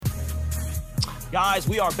Guys,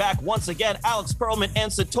 we are back once again. Alex Pearlman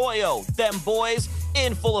and Satoyo, them boys,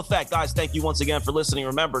 in full effect. Guys, thank you once again for listening.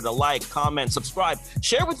 Remember to like, comment, subscribe,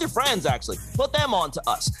 share with your friends, actually. Put them on to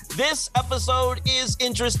us. This episode is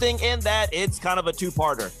interesting in that it's kind of a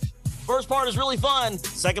two-parter. First part is really fun.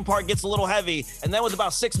 Second part gets a little heavy. And then with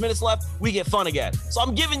about 6 minutes left, we get fun again. So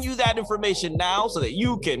I'm giving you that information now so that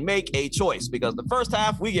you can make a choice, because the first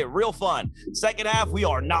half, we get real fun. Second half, we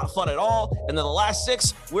are not fun at all. And then the last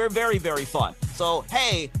 6, we're very, very fun. So,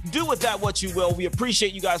 hey, do with that what you will. We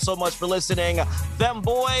appreciate you guys so much for listening. Them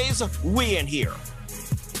boys, we in here.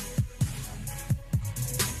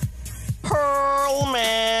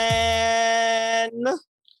 Pearlman.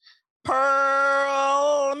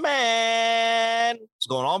 What's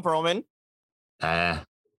going on, Pearlman?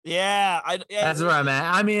 Yeah, that's where I'm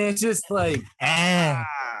at. I mean, it's just like,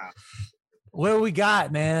 what do we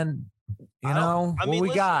got, man? You know, what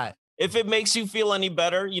we got? If it makes you feel any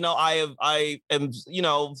better, you know, I am, you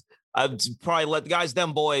know, I'd probably let the guys,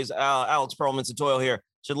 them boys, Alex Pearlman, Satoyo here,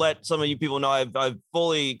 should let some of you people know I've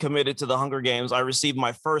fully committed to the Hunger Games. I received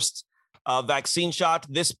my first vaccine shot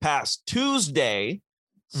this past Tuesday.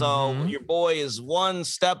 So your boy is one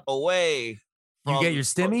step away. You get your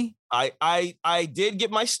Stimmy? I did get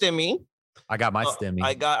my Stimmy. I got my Stimmy.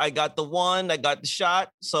 I got the shot.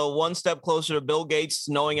 So one step closer to Bill Gates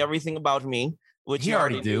knowing everything about me, which he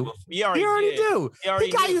already do. He already do. He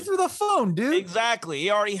got you through the phone, dude. Exactly. He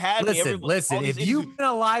already had me. Listen, if you've been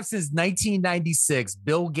alive since 1996,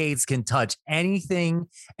 Bill Gates can touch anything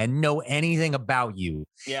and know anything about you.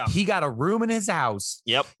 Yeah. He got a room in his house.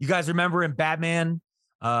 Yep. You guys remember in Batman,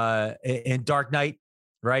 in Dark Knight,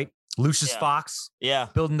 right? Lucius Fox,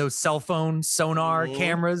 building those cell phone sonar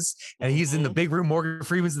cameras, and he's in the big room. Morgan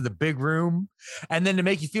Freeman's in the big room, and then to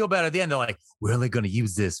make you feel better at the end, they're like, "We're only going to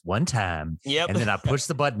use this one time," and then I push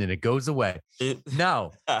the button and it goes away.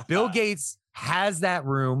 No, Bill Gates has that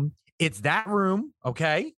room. It's that room,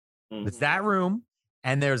 okay? It's that room,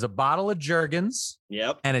 and there's a bottle of Jergens,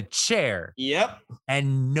 and a chair,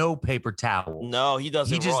 and no paper towel. No, he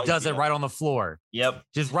doesn't. He just does it right on the floor.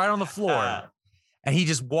 Just right on the floor. And he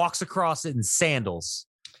just walks across it in sandals.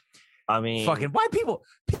 I mean, fucking why people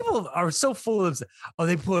are so full of, oh,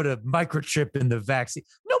 they put a microchip in the vaccine.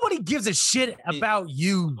 Nobody gives a shit about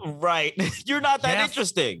you. Right. You're not that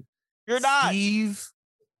interesting. You're not. Steve,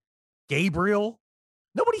 Gabriel.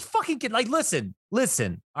 Nobody fucking can, like, listen.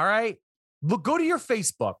 All right. Look, go to your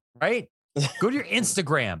Facebook, right? Go to your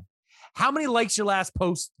Instagram. How many likes your last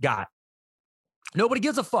post got? Nobody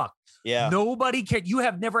gives a fuck. Yeah. Nobody cares. You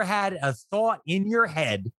have never had a thought in your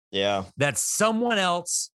head that someone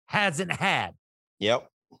else hasn't had. Yep.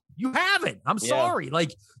 You haven't. I'm sorry.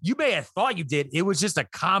 Like, you may have thought you did. It was just a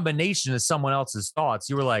combination of someone else's thoughts.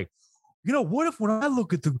 You were like, you know, what if when I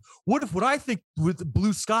look at what I think with the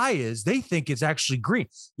blue sky is, they think it's actually green.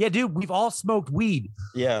 Yeah, dude, we've all smoked weed.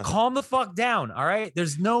 Yeah. Calm the fuck down. All right.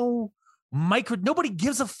 There's no nobody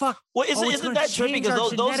gives a fuck. Well, isn't that true?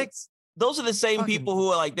 Because those are the same people who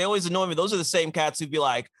are like, they always annoy me. Those are the same cats who'd be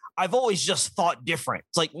like, I've always just thought different.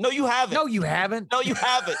 It's like, no, you haven't. No, you haven't. No, you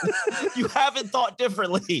haven't. You haven't thought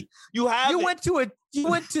differently. You haven't. You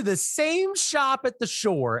went to the same shop at the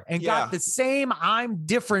shore and got the same I'm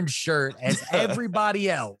different shirt as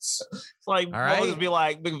everybody else. It's like, always be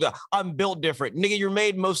like, I'm built different. Nigga, you're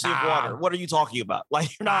made mostly of water. What are you talking about?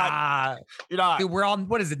 Like, you're not. Dude, we're on,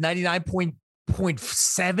 what is it,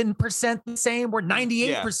 99.7% the same. We're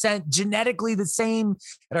 98% genetically the same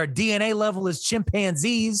at our DNA level as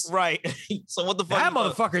chimpanzees. Right. So what the fuck? That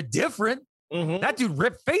motherfucker different. That dude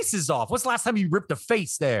ripped faces off. What's the last time you ripped a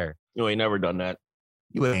face there? You ain't never done that.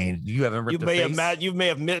 You haven't ripped a face. You may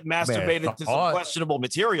have masturbated to some questionable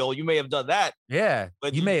material. You may have done that. Yeah.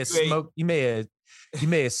 But you may have smoked. You may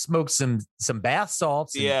have smoked some bath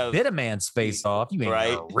salts and bit a man's face off. You may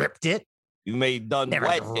have ripped it. You may have done never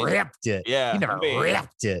wet. Ripped it. Yeah. You never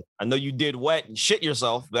ripped it. I know you did wet and shit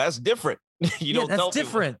yourself, but that's different. You don't tell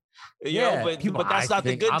different. People. You know, but that's not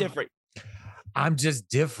the good different. I'm just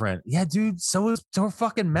different. Yeah, dude. So are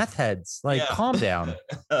fucking meth heads. Like, calm down.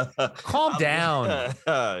 Calm down.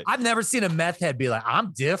 I've never seen a meth head be like,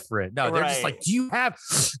 I'm different. No, they're just like, do you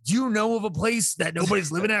know of a place that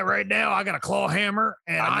nobody's living at right now? I got a claw hammer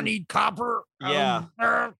and I need copper. Yeah.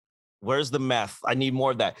 Where's the meth? I need more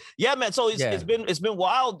of that. Yeah, man. So it's been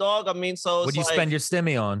wild, dog. I mean, so what do you spend your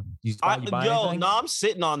Stimmy on? I'm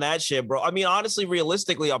sitting on that shit, bro. I mean, honestly,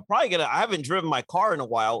 realistically, I'm probably I haven't driven my car in a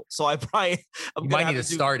while, so you might need to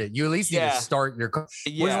start it. You at least need to start your car.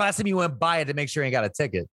 Yeah. When's the last time you went by it to make sure you ain't got a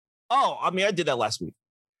ticket? Oh, I mean, I did that last week.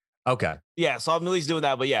 Okay. Yeah, so I'm at least doing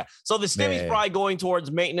that, but yeah. So the Stimmy's probably going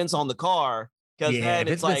towards maintenance on the car. Because then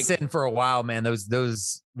it's been sitting for a while, man. Those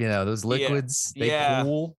liquids, they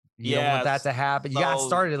cool. You don't want that to happen. You got to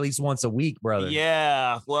start it at least once a week, brother.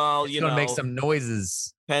 Yeah. Well, it's gonna make some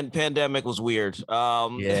noises. Pandemic was weird.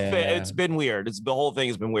 It's been weird. The whole thing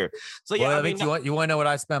has been weird. So yeah, I mean, you want to know what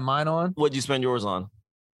I spent mine on? What'd you spend yours on?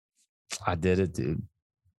 I did it, dude.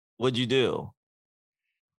 What'd you do?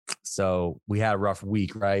 So we had a rough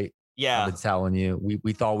week, right? Yeah. I've been telling you.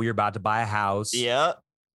 We thought we were about to buy a house. Yeah.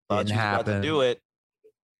 Didn't happen. About to do it.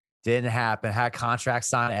 Didn't happen. Had contracts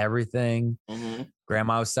signed, everything. Mm-hmm.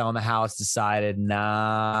 Grandma was selling the house, decided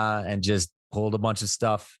nah, and just pulled a bunch of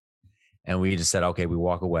stuff. And we just said, okay, we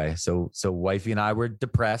walk away. So wifey and I were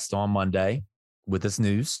depressed on Monday with this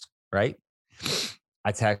news, right?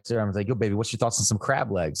 I texted her. I was like, yo, baby, what's your thoughts on some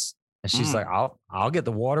crab legs? And she's like, I'll get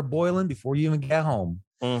the water boiling before you even get home.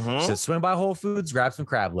 Mm-hmm. So swing by Whole Foods, grab some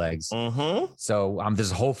crab legs. Mm-hmm. So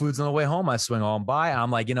there's Whole Foods on the way home. I swing on by.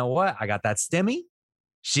 I'm like, you know what? I got that Stimmy.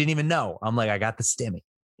 She didn't even know. I'm like, I got the Stimmy.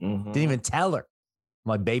 Mm-hmm. Didn't even tell her. I'm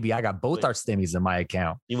like, baby, I got both our Stimmies in my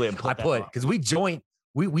account. You wouldn't put because we joint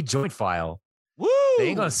file. Woo! They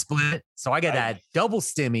ain't gonna split. So I get that double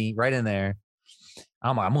Stimmy right in there.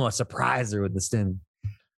 I'm gonna surprise her with the Stimmy.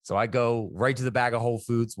 So I go right to the bag of Whole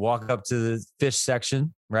Foods, walk up to the fish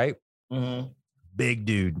section, right? Mm-hmm. Big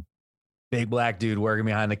dude. Big black dude working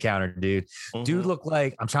behind the counter, dude. Mm-hmm. Dude looked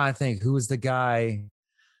like, I'm trying to think, who was the guy?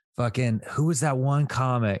 Who was that one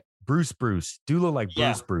comic? Bruce. Dude looked like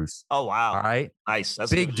Bruce. Oh, wow. All right. Nice.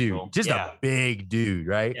 That's big dude. Just a big dude,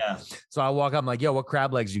 right? Yeah. So I walk up, I'm like, yo, what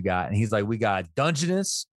crab legs you got? And he's like, we got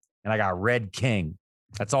Dungeness and I got Red King.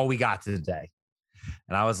 That's all we got today.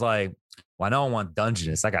 And I was like, well, I know I want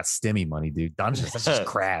Dungeness. I got Stimmy money, dude. Dungeness, that's just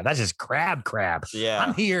crab. That's just crab. Yeah.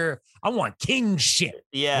 I'm here. I want king shit.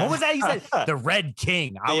 Yeah. What was that? You said the Red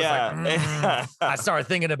King. I was like, I started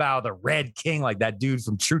thinking about the Red King, like that dude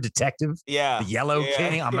from True Detective. Yeah. The Yellow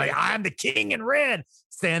King. I'm like, I'm the king in red.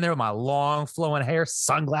 Standing there with my long flowing hair,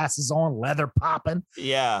 sunglasses on, leather popping.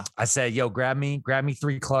 Yeah. I said, yo, grab me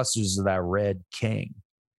 3 clusters of that Red King.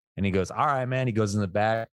 And he goes, all right, man. He goes in the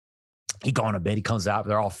back. He gone a bit. He comes out.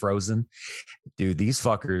 They're all frozen. Dude, these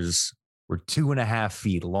fuckers were 2.5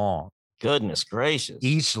 feet long. Goodness gracious.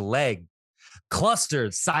 Each leg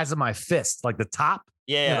clustered size of my fist, like the top.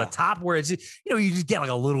 Yeah. The top where it's, you just get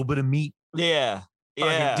like a little bit of meat. Yeah.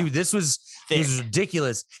 Yeah. Dude, this was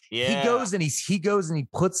ridiculous. Yeah. He goes and he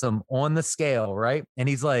puts them on the scale, right? And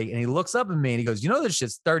he's like, and he looks up at me and he goes, this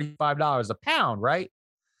shit's $35 a pound, right?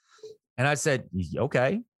 And I said,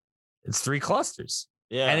 okay, it's 3 clusters.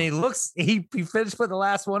 Yeah. And he finished putting the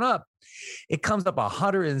last one up. It comes up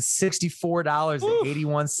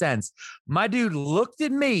 $164.81. My dude looked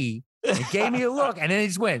at me and gave me a look. And then he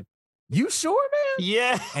just went, you sure, man?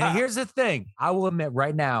 Yeah. And here's the thing. I will admit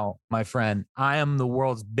right now, my friend, I am the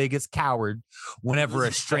world's biggest coward whenever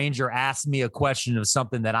a stranger asks me a question of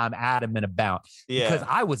something that I'm adamant about. Yeah. Because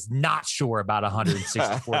I was not sure about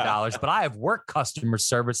 $164, but I have worked customer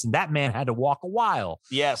service and that man had to walk a while.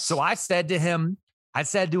 Yes. So I said to him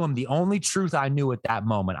the only truth I knew at that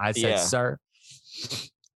moment. I said, sir,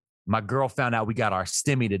 my girl found out we got our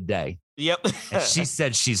Stimmy today. Yep. And she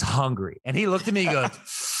said she's hungry. And he looked at me and goes,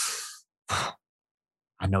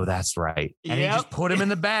 I know that's right. And he just put him in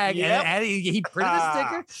the bag and he printed a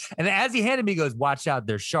sticker. And as he handed me, he goes, watch out,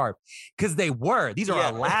 they're sharp. Because they were. These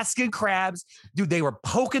are Alaskan crabs. Dude, they were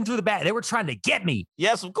poking through the bag. They were trying to get me.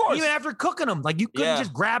 Yes, of course. Even after cooking them. Like you couldn't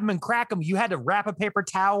just grab them and crack them. You had to wrap a paper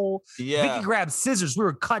towel. Yeah. Vicky grabbed scissors. We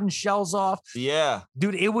were cutting shells off. Yeah.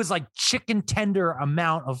 Dude, it was like chicken tender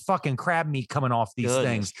amount of fucking crab meat coming off these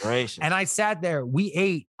things. Gracious. And I sat there.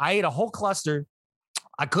 I ate a whole cluster.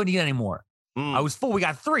 I couldn't eat anymore. I was full. We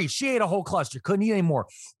got 3. She ate a whole cluster. Couldn't eat anymore.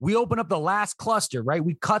 We opened up the last cluster, right?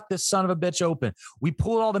 We cut this son of a bitch open. We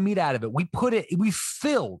pulled all the meat out of it. We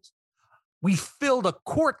filled a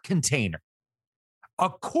quart container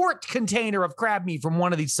of crab meat from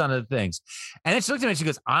one of these son of the things. And then she looked at me and she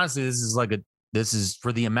goes, honestly, this is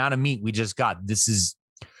for the amount of meat we just got. This is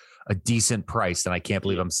a decent price. And I can't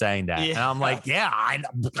believe I'm saying that. Yeah. And I'm like, I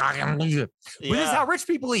this is how rich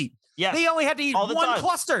people eat. Yeah. They only had to eat one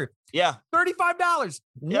cluster. Yeah. $35.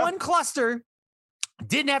 Yeah. One cluster.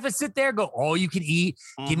 Didn't have to sit there, go all you can eat.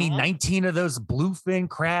 Mm-hmm. Give me 19 of those bluefin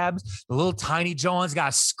crabs. The little tiny Johns got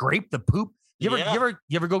to scrape the poop. You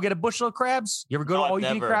ever go get a bushel of crabs? You ever go to all you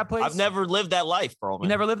can eat crab place? I've never lived that life, bro. You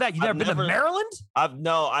never lived that? You never been to Maryland? I've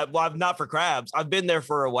not for crabs. I've been there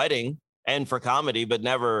for a wedding and for comedy, but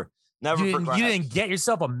never for crabs. You didn't get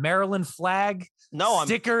yourself a Maryland flag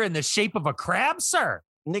sticker in the shape of a crab, sir?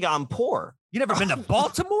 Nigga, I'm poor. You never been to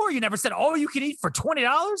Baltimore? You never said, oh, you can eat for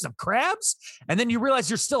 $20 of crabs? And then you realize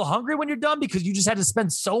you're still hungry when you're done because you just had to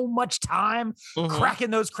spend so much time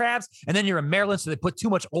cracking those crabs. And then you're in Maryland, so they put too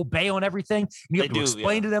much Old Bay on everything. And you have to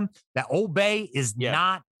explain to them that Old Bay is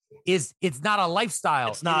not it's not a lifestyle.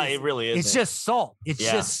 It's not. It really is. It's just salt. It's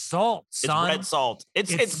just salt, son. It's red salt.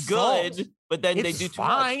 It's good, salt. But then they do too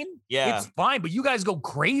fine. much. Yeah, it's fine. But you guys go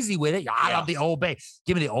crazy with it. I love the Old Bay.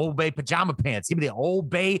 Give me the Old Bay pajama pants. Give me the Old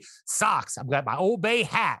Bay socks. I've got my Old Bay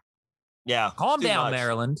hat. Yeah. Calm down,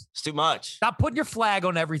 Maryland. It's too much. Stop putting your flag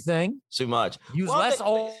on everything. It's too much. Use less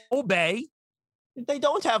Old Bay. They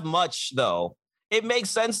don't have much though. It makes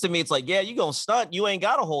sense to me. It's like, yeah, you gonna stunt. You ain't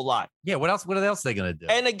got a whole lot. Yeah, what else? What else are they gonna do?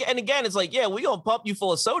 And again, it's like, yeah, we gonna pump you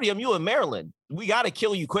full of sodium. You in Maryland. We gotta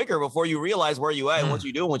kill you quicker before you realize where you at and what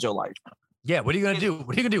you doing with your life. Yeah, what are you gonna do?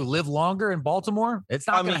 What are you gonna do? Live longer in Baltimore? It's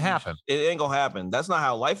not gonna happen. It ain't gonna happen. That's not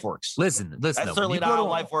how life works. Listen. That's certainly not how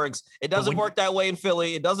life works. It doesn't work that way in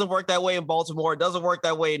Philly. It doesn't work that way in Baltimore. It doesn't work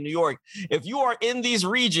that way in New York. If you are in these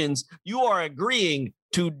regions, you are agreeing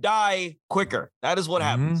to die quicker. That is what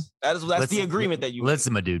happens. That's the agreement that you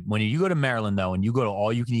listen, my dude. When you go to Maryland, though, and you go to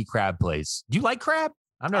all you can eat crab place, do you like crab?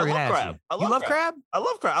 I'm never gonna ask you. You love crab? I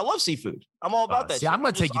love crab. I love seafood. I'm all about that. See, I'm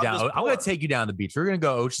gonna take you down. I'm gonna take you down to the beach. We're gonna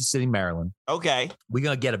go Ocean City, Maryland. Okay. We're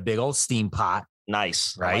gonna get a big old steam pot.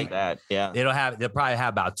 Nice. Right? I like that. Yeah. They'll probably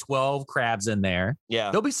have about 12 crabs in there.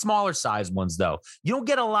 Yeah. There'll be smaller size ones though. You don't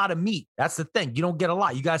get a lot of meat. That's the thing. You don't get a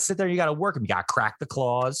lot. You gotta sit there, you gotta work them. You gotta crack the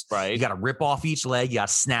claws. Right. You gotta rip off each leg. You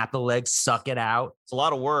gotta snap the leg, suck it out. It's a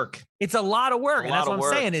lot of work. It's a lot of work. And that's what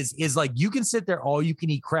I'm saying is like you can sit there all you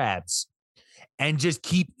can eat crabs and just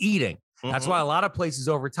keep eating. That's why a lot of places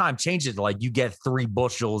over time change it to like you get 3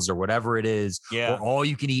 bushels or whatever it is, or all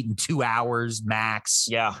you can eat in 2 hours max.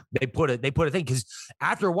 Yeah. They put a thing because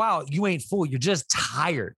after a while you ain't full. You're just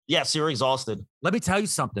tired. Yes, you're exhausted. Let me tell you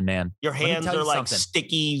something, man. Your hands are like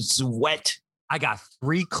sticky, wet. I got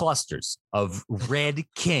 3 clusters of Red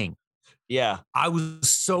King. Yeah. I was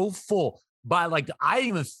so full. But like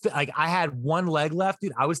I had 1 leg left,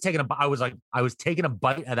 dude. I was taking a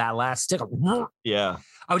bite of that last stick. Yeah.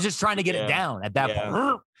 I was just trying to get it down at that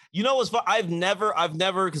point. You know what's fun? I've never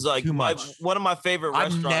because like too much. One of my favorite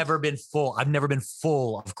restaurants. I've never been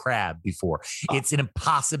full of crab before. It's an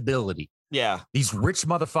impossibility. Yeah. These rich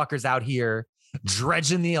motherfuckers out here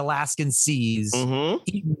dredging the Alaskan seas,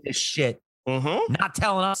 eating this shit, not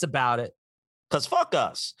telling us about it. Because fuck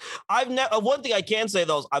us. One thing I can say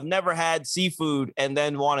though is I've never had seafood and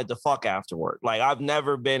then wanted to fuck afterward. Like I've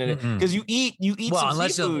never been in it because you eat some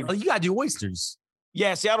unless seafood. You gotta do oysters.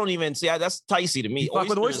 Yeah, see, I don't even see. That's ticey to me. You fuck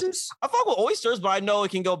with oysters? I fuck with oysters, but I know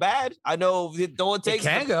it can go bad. I know it takes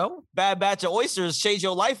go bad batch of oysters change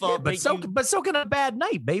your life up. But so can a bad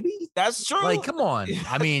night, baby. That's true. Like, come on.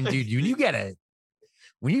 I mean, dude, you get it.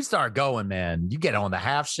 When you start going, man, you get on the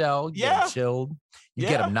half shell. You get them chilled. You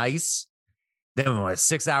get them nice. Then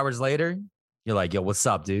 6 hours later, you're like, yo, what's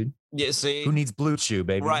up, dude? Yeah, see? Who needs Blue Chew,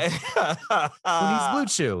 baby? Right. Who needs Blue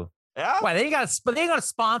Chew? Yeah. Why they ain't got a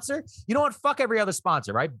sponsor? You know what? Fuck every other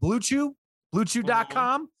sponsor, right? Blue Chew,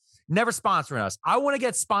 BlueChew.com, never sponsoring us. I want to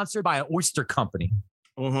get sponsored by an oyster company.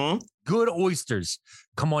 Good oysters.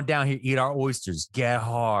 Come on down here, eat our oysters. Get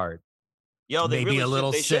hard. Yo, they maybe really a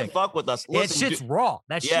little they sick. should fuck with us. Listen, that shit's raw.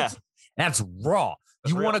 That's raw.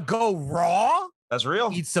 You want to go raw? That's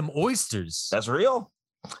real. Eat some oysters. That's real.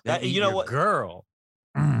 You know what, girl?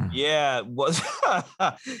 Yeah,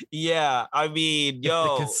 yeah. I mean, yo, if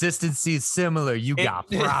the consistency is similar. You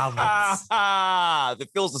got problems. It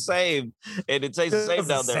feels the same, and it tastes the same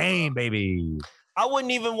down there. Same, baby. I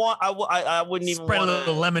wouldn't even want. I wouldn't even spread want a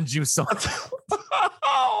little lemon juice on.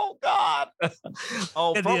 Oh God!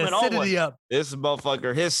 Oh, get the acidity up. This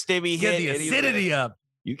motherfucker, his Stimmy get hit. The acidity up.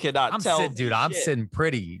 You cannot I'm tell, dude. I'm sitting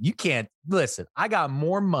pretty. You can't listen. I got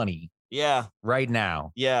more money. Yeah. Right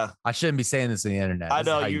now. Yeah. I shouldn't be saying this on the internet. I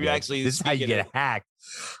know you actually. This is how you get hacked.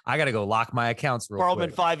 I got to go lock my accounts real Perlman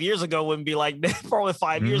quick. 5 years ago wouldn't be like. Perlman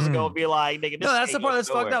 5 years ago would be like, nigga. No, that's the part that's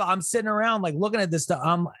fucked up. I'm sitting around like looking at this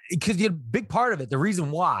stuff. Because the big part of it, the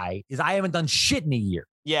reason why is I haven't done shit in a year.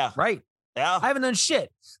 Yeah. Right. Yeah. I haven't done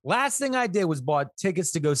shit. Last thing I did was bought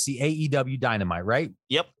tickets to go see AEW Dynamite. Right.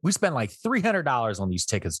 Yep. We spent like $300 on these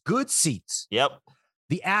tickets. Good seats. Yep.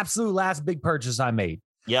 The absolute last big purchase I made.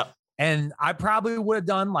 Yep. And I probably would have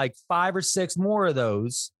done like 5 or 6 more of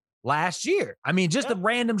those last year. I mean, just a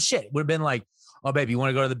random shit would have been like, oh, baby, you want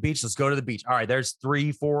to go to the beach? Let's go to the beach. All right, there's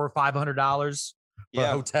 $300, $400, $500 for a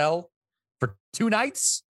hotel for 2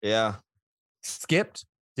 nights. Yeah. Skipped.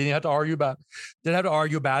 Didn't have to argue about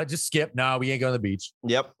it. Just skip. No, we ain't going to the beach.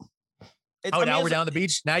 Yep. Now we're down the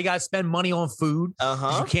beach. Now you got to spend money on food.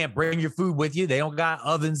 You can't bring your food with you. They don't got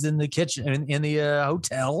ovens in the kitchen in the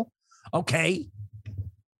hotel. Okay.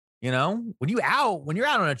 You know, when you're out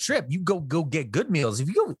on a trip, you go get good meals. If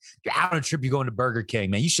you're out on a trip, you're going to Burger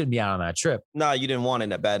King, man. You shouldn't be out on that trip. No, you didn't want it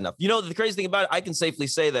that bad enough. You know, the crazy thing about it, I can safely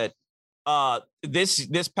say that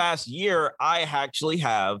this past year, I actually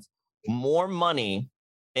have more money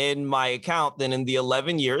in my account than in the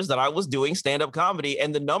 11 years that I was doing stand-up comedy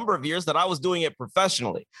and the number of years that I was doing it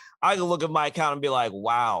professionally. I can look at my account and be like,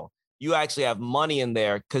 wow, you actually have money in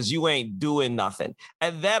there because you ain't doing nothing.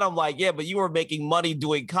 And then I'm like, yeah, but you were making money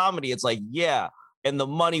doing comedy. It's like, yeah. And the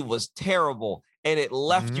money was terrible. And it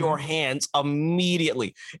left your hands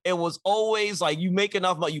immediately. It was always like you make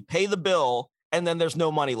enough money, you pay the bill, and then there's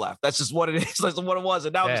no money left. That's just what it is. That's what it was.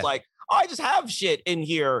 And now it's like, oh, I just have shit in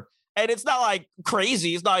here. And it's not like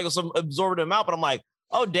crazy. It's not like some absorbent amount, but I'm like,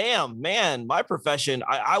 oh, damn, man, my profession.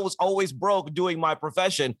 I was always broke doing my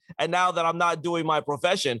profession. And now that I'm not doing my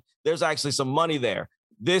profession, there's actually some money there.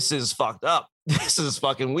 This is fucked up. This is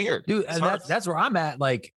fucking weird. Dude, and that's where I'm at.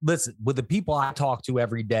 Like, listen, with the people I talk to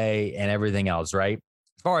every day and everything else, right?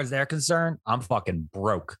 As far as they're concerned, I'm fucking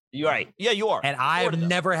broke. You're right. Yeah, you are. And I have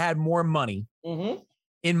never had more money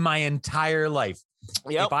in my entire life.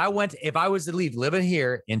 Yep. If I was to leave living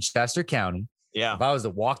here in Chester County, if I was to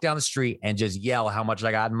walk down the street and just yell how much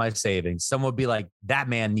I got in my savings, someone would be like, that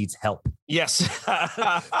man needs help. Yes.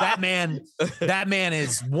 that man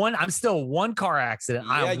is I'm still one car accident.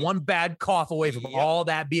 I'm one bad cough away from all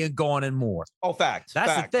that being gone and more. Oh, fact.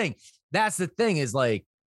 That's the thing. That's the thing is like,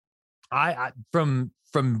 I from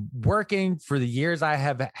working for the years I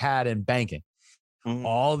have had in banking,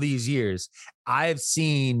 all these years, I've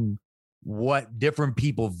seen what different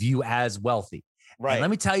people view as wealthy. Right. And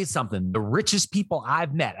let me tell you something. The richest people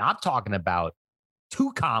I've met, I'm talking about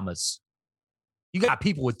 2 commas. You got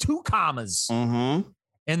people with 2 commas in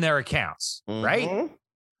their accounts, right?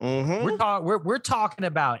 We're talking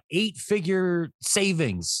about 8-figure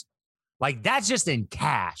savings. Like that's just in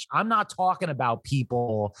cash. I'm not talking about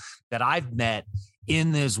people that I've met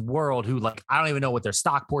in this world who like, I don't even know what their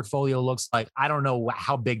stock portfolio looks like. I don't know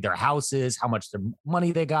how big their house is, how much their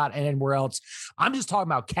money they got anywhere else. I'm just talking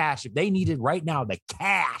about cash. If they needed right now, the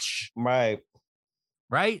cash, right?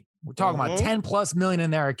 We're talking about 10 plus million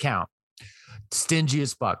in their account. Stingy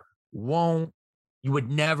as fuck. You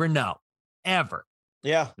would never know ever.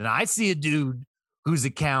 Yeah. Then I see a dude whose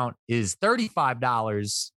account is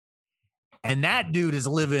 $35 and that dude is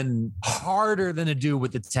living harder than a dude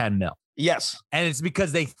with the 10 mil. Yes. And it's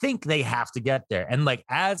because they think they have to get there. And like,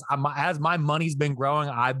 as my money's been growing,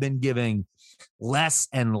 I've been giving less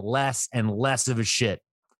and less and less of a shit.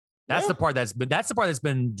 That's the part that's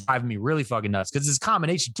been driving me really fucking nuts. Cause it's a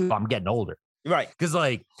combination too. I'm getting older. Right. Cause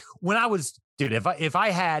like when I was, dude, if I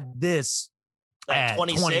had this at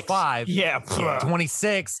 25,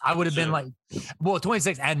 26, I would have been like,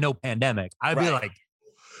 26 and no pandemic. I'd be like,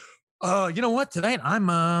 you know what? Tonight I'm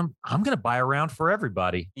gonna buy a round for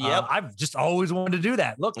everybody. Yep. I've just always wanted to do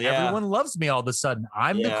that. Look, everyone loves me all of a sudden.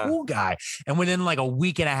 I'm the cool guy. And within like a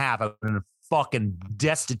week and a half, I've been fucking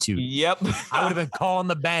destitute. Yep. I would have been calling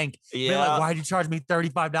the bank. Yeah. Like, why'd you charge me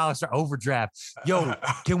 $35 for overdraft? Yo,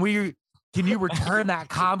 can you return that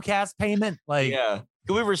Comcast payment? Like,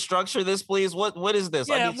 can we restructure this, please? What is this?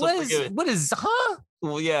 Yeah, what is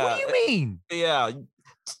Well, yeah. What do you mean? Yeah.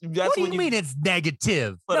 What do you mean it's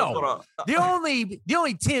negative? No, the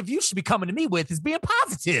only tip you should be coming to me with is being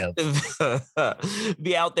positive.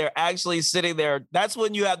 Be out there actually sitting there. That's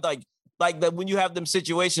when you have when you have them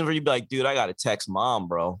situations where you be like, dude, I gotta text mom,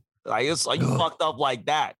 bro. Like it's like you fucked up like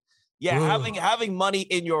that. Yeah, having money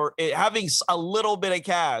having a little bit of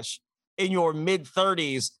cash in your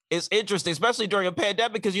mid-30s is interesting, especially during a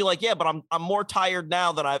pandemic, because you're like, yeah, but I'm more tired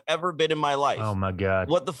now than I've ever been in my life. Oh my God.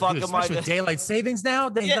 What the fuck am I doing? Daylight savings now?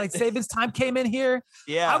 Daylight savings time came in here.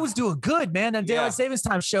 Yeah. I was doing good, man. And daylight savings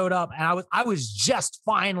time showed up and I was just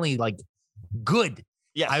finally like good.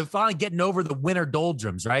 Yeah. I was finally getting over the winter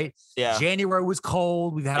doldrums, right? Yeah. January was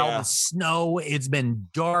cold. We've had all the snow. It's been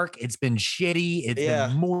dark. It's been shitty. It's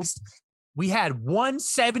been moist. We had one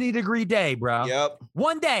 70-degree day, bro. Yep.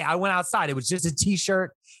 One day I went outside. It was just a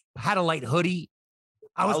t-shirt, had a light hoodie.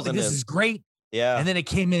 I was like, this is great. Yeah. And then it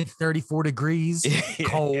came in 34 degrees,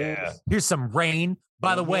 cold. Yeah. Here's some rain.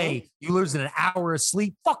 By the way, you losing an hour of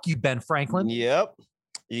sleep. Fuck you, Ben Franklin. Yep.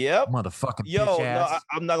 Motherfucking bitch ass. No,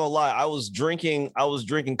 I'm not gonna lie. I was drinking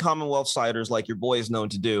Commonwealth ciders like your boy is known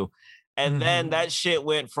to do. And then that shit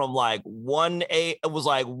went from like 1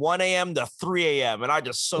 a.m. to 3 a.m. And I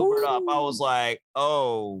just sobered up. I was like,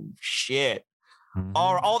 oh shit.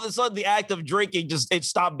 all of a sudden the act of drinking it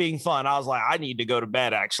stopped being fun. I was like, I need to go to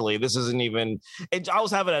bed. Actually, this isn't even. I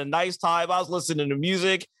was having a nice time. I was listening to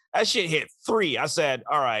music. That shit hit 3. I said,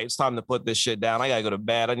 all right, it's time to put this shit down. I gotta go to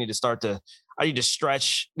bed. I need to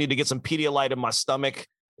stretch. Need to get some Pedialyte in my stomach.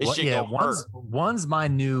 One's my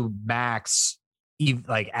new max,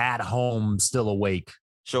 like at home, still awake.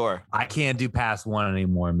 Sure. I can't do past 1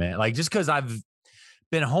 anymore, man. Like, just because I've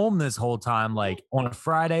been home this whole time, like on a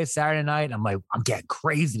Friday, Saturday night, I'm like, I'm getting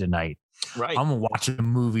crazy tonight. Right. I'm gonna watch a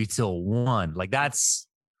movie till 1. Like,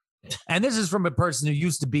 and this is from a person who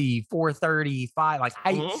used to be 4:35. Like,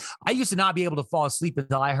 I used to not be able to fall asleep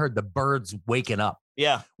until I heard the birds waking up.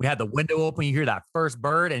 Yeah. We had the window open. You hear that first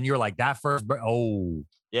bird, and you're like, that first bird. Oh,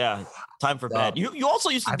 yeah. Time for bed. You also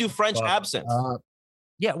used to do French absinthe.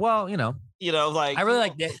 Yeah. Well, like I really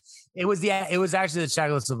like that. It was actually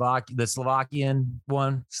the Slovakian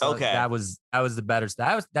one. So okay. That was the better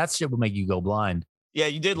stuff. That shit would make you go blind. Yeah,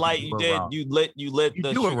 you did you lit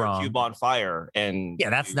the sugar cube on fire, and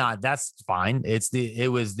yeah, that's fine. It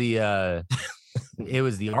was the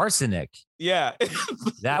arsenic. Yeah.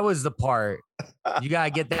 That was the part. You gotta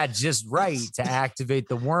get that just right to activate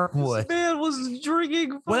the wormwood. This man was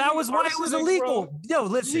drinking. Well, that was why it was illegal. Bro. No,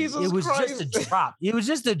 listen, it was Christ. Just a drop. It was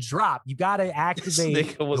just a drop. You gotta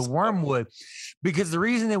activate the wormwood because the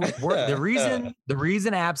reason the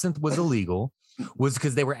reason absinthe was illegal was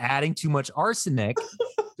because they were adding too much arsenic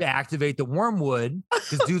to activate the wormwood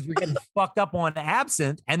because dudes were getting fucked up on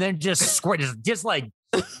absinthe and then just squirt, just like,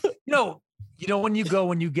 when you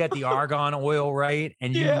get the argan oil, right?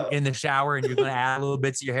 And you in the shower and you're going to add a little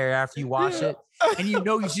bit to your hair after you wash it. And you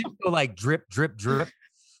should go like drip, drip, drip.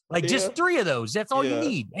 Like just 3 of those. That's all you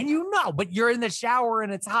need. And but you're in the shower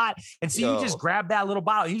and it's hot. And so you just grab that little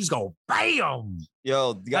bottle. And you just go, bam.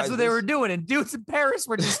 Yo, guys, that's what they were doing. And dudes in Paris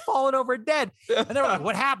were just falling over dead. And they're like,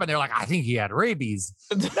 what happened? They're like, I think he had rabies.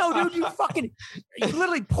 No, dude, you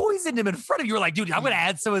literally poisoned him in front of you. You were like, dude, I'm going to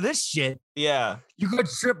add some of this shit. Yeah. You could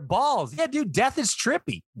trip balls. Yeah, dude, death is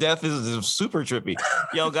trippy. Death is super trippy.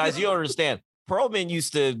 Yo, guys, you don't understand. Perlman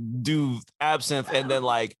used to do absinthe and then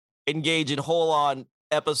like engage in whole-on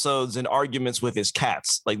episodes and arguments with his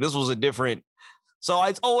cats. Like this was a different. So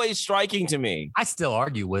it's always striking to me. I still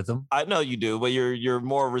argue with them. I know you do, but you're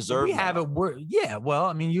more reserved. We have well,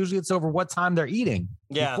 I mean, usually it's over what time they're eating.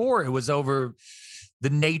 Yeah. Before it was over the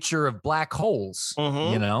nature of black holes,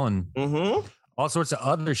 and all sorts of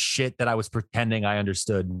other shit that I was pretending I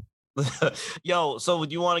understood. Yo, so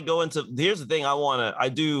do you want to go into? Here's the thing.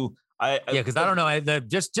 Because I don't know.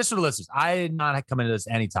 Just for the listeners, I did not come into this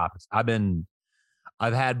any topics.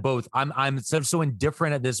 I've had both. I'm so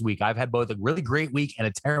indifferent at this week. I've had both a really great week and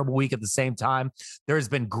a terrible week at the same time. There has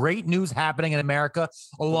been great news happening in America,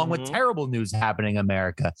 along with terrible news happening in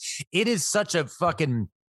America. It is such a fucking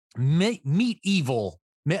not medieval,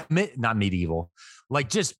 like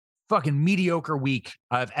just fucking mediocre week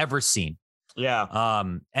I've ever seen. Yeah.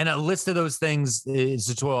 And a list of those things is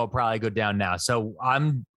the toil will probably go down now. So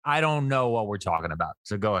I don't know what we're talking about.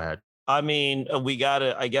 So go ahead. I mean, we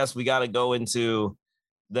gotta go into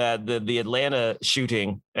the Atlanta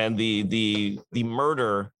shooting and the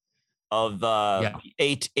murder of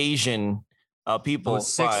 8 Asian people.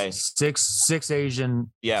 Six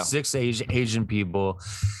Asian people.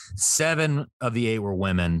 7 of the 8 were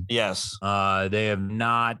women. Yes. They have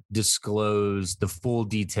not disclosed the full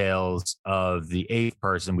details of the 8th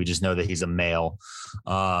person. We just know that he's a male.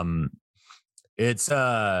 It's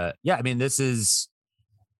I mean, this is,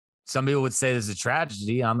 some people would say this is a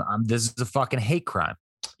tragedy. This is a fucking hate crime.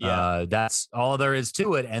 Yeah. That's all there is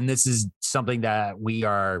to it. And this is something that we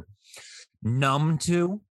are numb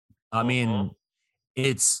to. I mean,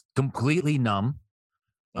 it's completely numb.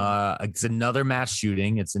 It's another mass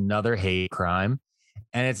shooting. It's another hate crime.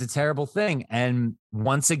 And it's a terrible thing. And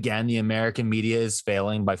once again, the American media is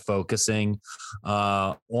failing by focusing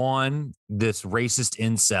on this racist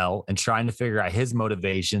incel and trying to figure out his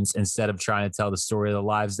motivations instead of trying to tell the story of the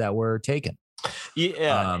lives that were taken.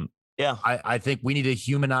 Yeah. I think we need to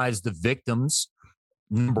humanize the victims,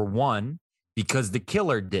 number one, because the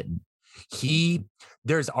killer didn't.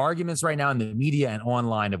 There's arguments right now in the media and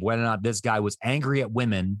online of whether or not this guy was angry at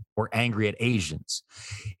women or angry at Asians.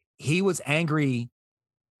 He was angry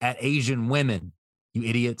at Asian women, you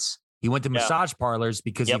idiots. He went to massage parlors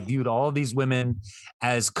because he viewed all of these women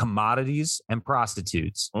as commodities and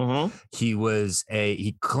prostitutes.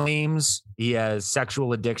 He claims he has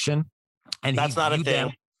sexual addiction. And that's not a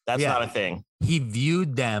thing. That's not a thing. He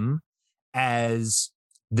viewed them as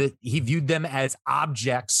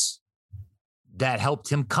objects that helped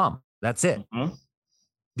him come. That's it.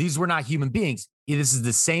 These were not human beings. this is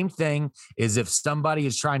the same thing as if somebody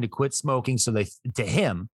is trying to quit smoking. So to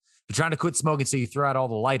him, you're trying to quit smoking. So you throw out all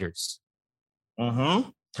the lighters. Mm-hmm.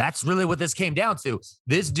 That's really what this came down to.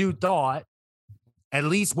 This dude thought, at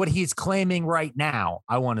least what he's claiming right now,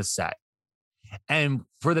 I want to say. And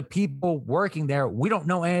for the people working there, we don't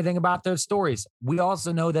know anything about their stories. We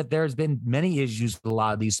also know that there's been many issues with a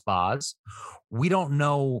lot of these spas. We don't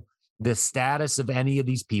know the status of any of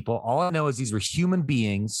these people. All I know is these were human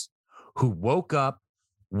beings who woke up,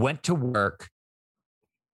 went to work,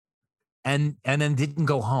 and then didn't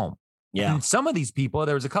go home. Yeah. And some of these people,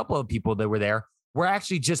 there was a couple of people that were there, were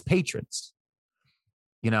actually just patrons.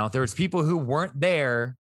 You know, there was people who weren't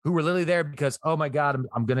there, who were literally there because, oh my God,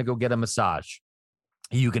 I'm going to go get a massage.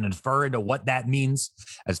 You can infer into what that means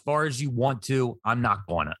as far as you want to. I'm not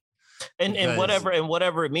going to. And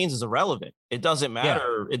whatever it means is irrelevant. It doesn't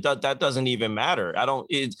matter. Yeah. That doesn't even matter.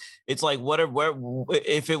 It's like whatever,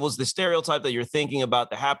 if it was the stereotype that you're thinking about,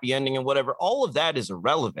 the happy ending and whatever, all of that is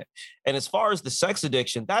irrelevant. And as far as the sex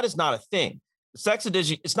addiction, that is not a thing. Sex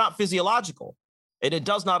addiction, it's not physiological. And it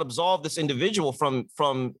does not absolve this individual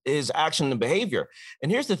from his action and behavior.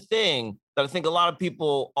 And here's the thing that I think a lot of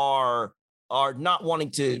people are not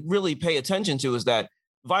wanting to really pay attention to is that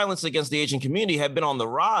violence against the Asian community had been on the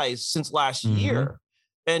rise since last year.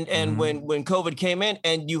 And when COVID came in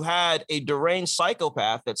and you had a deranged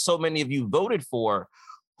psychopath that so many of you voted for,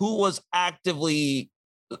 who was actively,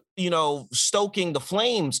 stoking the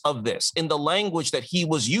flames of this in the language that he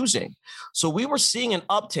was using. So we were seeing an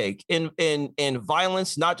uptake in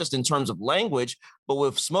violence, not just in terms of language, but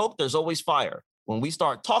with smoke, there's always fire. When we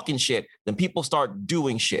start talking shit, then people start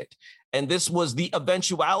doing shit. And this was the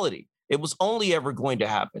eventuality. It was only ever going to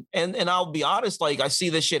happen. And I'll be honest, like I see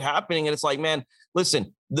this shit happening and it's like, man,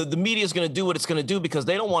 listen, the media is going to do what it's going to do because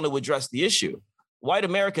they don't want to address the issue. White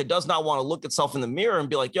America does not want to look itself in the mirror and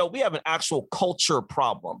be like, yo, we have an actual culture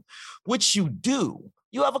problem, which you do.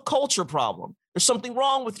 You have a culture problem. There's something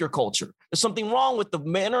wrong with your culture. There's something wrong with the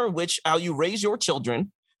manner in which how you raise your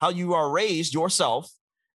children, how you are raised yourself,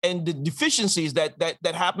 and the deficiencies that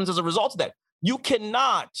happens as a result of that. You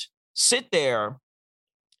cannot sit there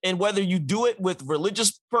and whether you do it with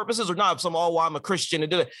religious purposes or not, I'm a Christian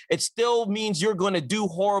and did it, it still means you're going to do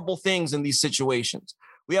horrible things in these situations.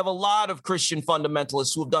 We have a lot of Christian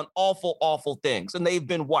fundamentalists who have done awful, awful things, and they've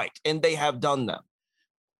been white, and they have done them.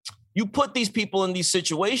 You put these people in these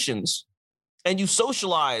situations, and you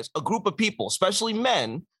socialize a group of people, especially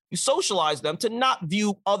men, you socialize them to not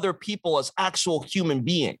view other people as actual human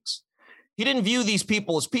beings. He didn't view these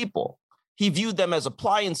people as people. He viewed them as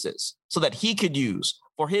appliances so that he could use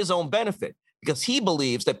for his own benefit, because he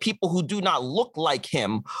believes that people who do not look like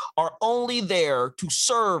him are only there to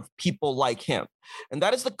serve people like him. And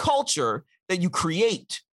that is the culture that you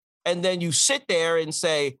create. And then you sit there and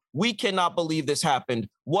say, we cannot believe this happened.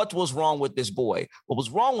 What was wrong with this boy? What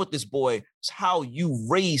was wrong with this boy is how you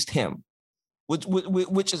raised him,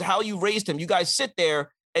 which is how you raised him. You guys sit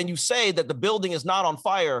there and you say that the building is not on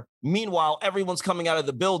fire. Meanwhile, everyone's coming out of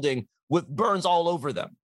the building with burns all over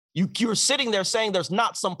them. You're sitting there saying there's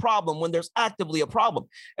not some problem when there's actively a problem.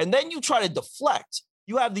 And then you try to deflect.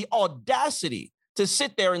 You have the audacity to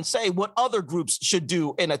sit there and say what other groups should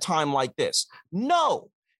do in a time like this. No,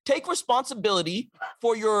 take responsibility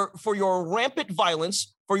for your rampant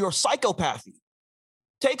violence, for your psychopathy.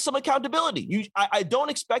 Take some accountability. I don't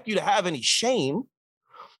expect you to have any shame,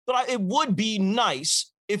 but it would be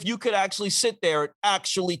nice if you could actually sit there and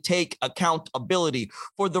actually take accountability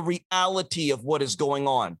for the reality of what is going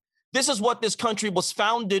on. This is what this country was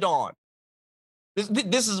founded on.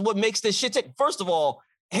 This is what makes this shit tick. First of all,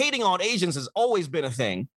 hating on Asians has always been a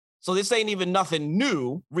thing. So this ain't even nothing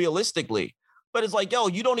new, realistically. But it's like, yo,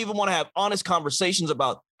 you don't even want to have honest conversations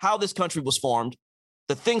about how this country was formed,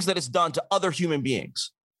 the things that it's done to other human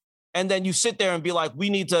beings. And then you sit there and be like, we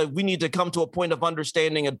need to come to a point of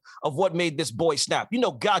understanding of what made this boy snap. You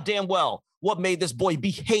know goddamn well what made this boy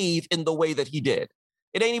behave in the way that he did.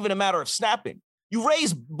 It ain't even a matter of snapping. You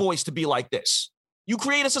raise boys to be like this. You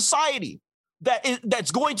create a society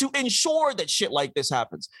that's going to ensure that shit like this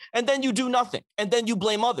happens. And then you do nothing. And then you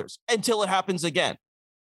blame others until it happens again.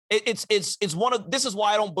 This is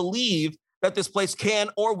why I don't believe that this place can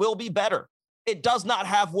or will be better. It does not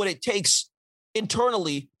have what it takes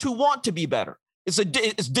internally to want to be better. It's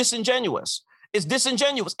disingenuous. It's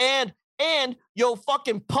disingenuous. And yo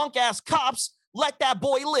fucking punk ass cops let that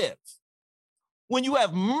boy live. When you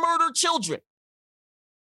have murdered children,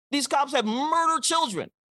 these cops have murdered children,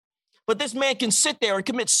 but this man can sit there and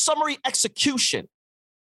commit summary execution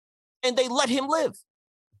and they let him live.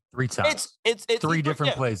 3 times. It's 3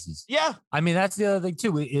 different places. Yeah. I mean, that's the other thing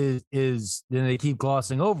too, is then they keep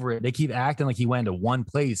glossing over it. They keep acting like he went to one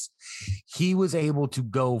place. He was able to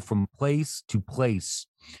go from place to place.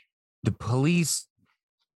 The police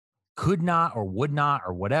could not or would not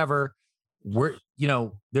or whatever.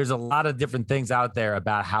 There's a lot of different things out there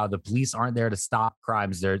about how the police aren't there to stop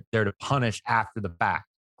crimes. They're there to punish after the fact.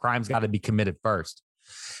 Crimes got to be committed first.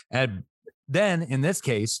 And then in this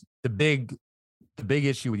case, the big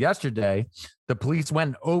issue with yesterday, the police went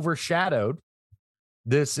and overshadowed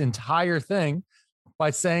this entire thing by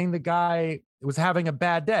saying the guy was having a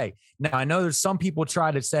bad day. Now, I know there's some people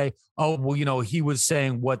try to say, oh, well, he was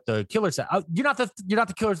saying what the killer said. You're not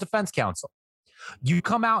the killer's defense counsel. You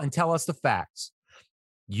come out and tell us the facts.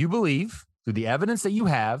 You believe through the evidence that you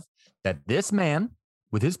have that this man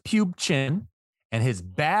with his pube chin and his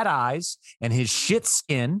bad eyes and his shit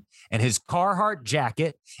skin and his Carhartt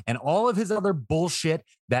jacket and all of his other bullshit,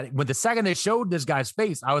 that when the second they showed this guy's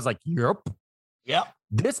face, I was like, yep.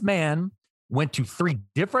 This man went to 3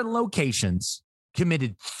 different locations,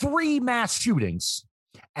 committed 3 mass shootings,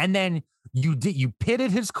 and then you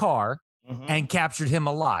pitted his car and captured him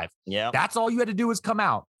alive. Yeah. That's all you had to do was come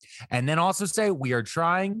out. And then also say, we are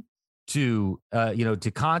trying to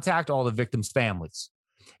contact all the victims' families.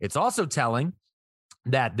 It's also telling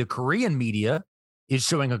that the Korean media is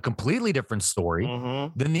showing a completely different story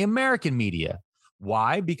than the American media.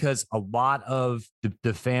 Why? Because a lot of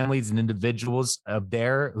the families and individuals up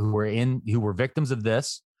there who were victims of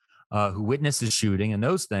this, who witnessed the shooting and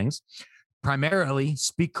those things, primarily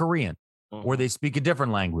speak Korean or they speak a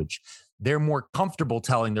different language. They're more comfortable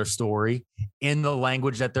telling their story in the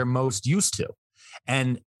language that they're most used to.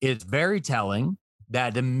 And it's very telling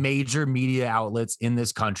that the major media outlets in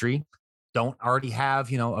this country don't already have,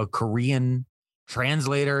 a Korean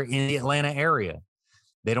translator in the Atlanta area.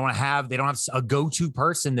 They don't have a go-to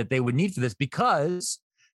person that they would need for this because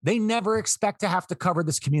they never expect to have to cover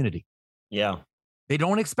this community. Yeah. They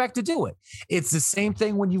don't expect to do it. It's the same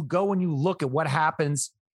thing when you go and you look at what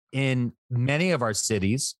happens in many of our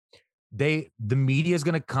cities. The media is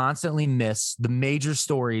going to constantly miss the major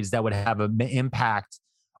stories that would have an impact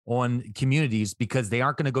on communities because they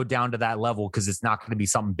aren't going to go down to that level because it's not going to be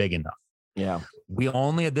something big enough. Yeah. We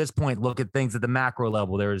only at this point look at things at the macro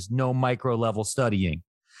level. There is no micro level studying.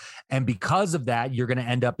 And because of that, you're going to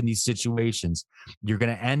end up in these situations. You're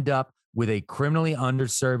going to end up with a criminally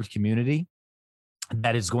underserved community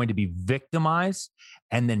that is going to be victimized,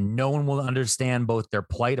 and then no one will understand both their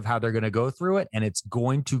plight of how they're going to go through it, and it's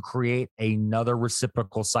going to create another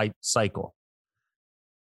reciprocal cycle.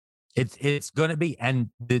 It's going to be, and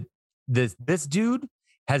this dude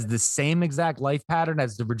has the same exact life pattern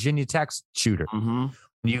as the Virginia Tech shooter. When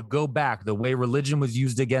you go back, the way religion was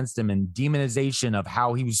used against him and demonization of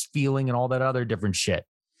how he was feeling and all that other different shit.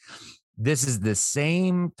 This is the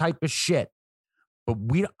same type of shit, but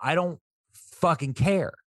I don't fucking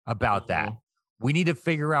care about that. We need to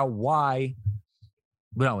figure out why.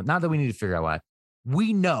 No, not that we need to figure out why.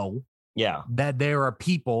 We know that there are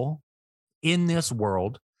people in this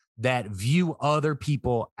world that view other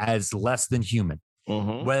people as less than human.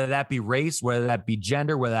 Whether that be race, whether that be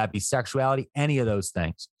gender, whether that be sexuality, any of those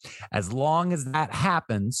things. As long as that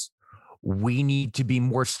happens, we need to be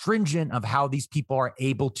more stringent of how these people are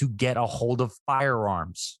able to get a hold of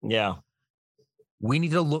firearms. Yeah. We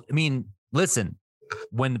need to look. I mean, listen,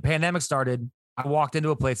 when the pandemic started, I walked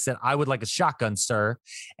into a place that said, I would like a shotgun, sir.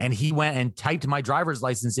 And he went and typed my driver's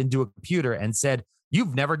license into a computer and said,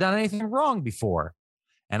 you've never done anything wrong before.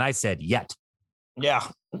 And I said, yet. Yeah.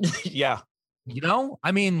 Yeah.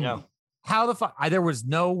 I mean, how the fuck? There was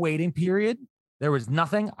no waiting period. There was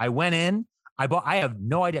nothing. I went in. I have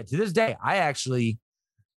no idea. To this day, I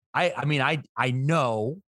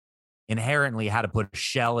know inherently how to put a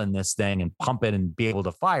shell in this thing and pump it and be able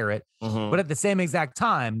to fire it. But at the same exact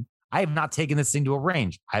time, I have not taken this thing to a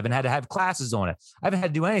range. I haven't had to have classes on it. I haven't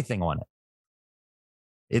had to do anything on it.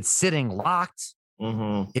 It's sitting locked.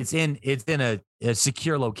 It's in a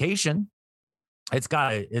secure location. It's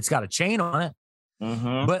got a chain on it.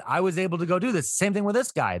 But I was able to go do this. Same thing with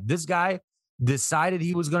this guy. This guy decided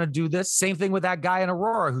he was going to do this. Same thing with that guy in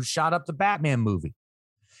Aurora who shot up the Batman movie.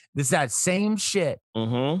 It's that same shit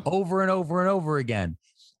over and over and over again.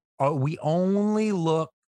 We only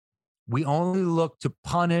look to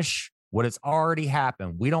punish what has already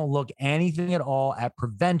happened. We don't look anything at all at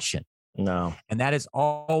prevention. No. And that is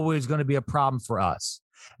always going to be a problem for us.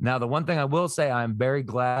 Now, the one thing I will say, I'm very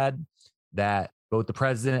glad that both the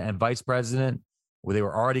president and vice president, where they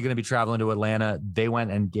were already going to be traveling to Atlanta, they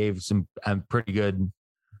went and gave some pretty good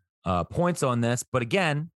points on this. But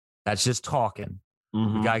again, that's just talking.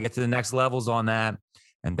 We got to get to the next levels on that.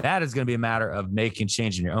 And that is going to be a matter of making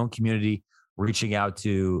change in your own community, reaching out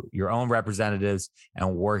to your own representatives,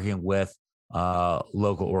 and working with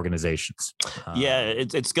local organizations.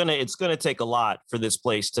 It's gonna take a lot for this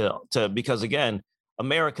place to because again,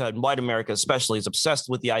 America, and white America especially, is obsessed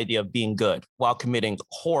with the idea of being good while committing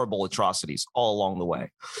horrible atrocities all along the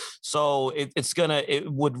way. So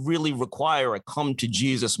it would really require a come to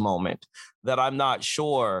Jesus moment that I'm not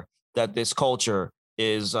sure that this culture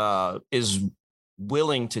is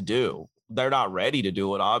willing to do. They're not ready to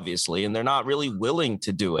do it, obviously, and they're not really willing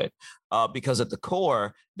to do it because at the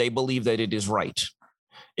core, they believe that it is right.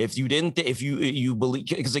 If you believe,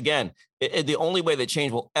 because again, the only way that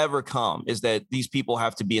change will ever come is that these people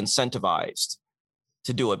have to be incentivized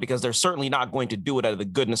to do it, because they're certainly not going to do it out of the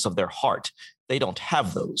goodness of their heart. They don't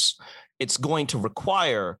have those. It's going to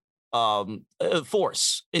require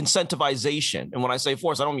force, incentivization. And when I say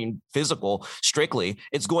force, I don't mean physical strictly.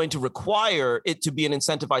 It's going to require it to be an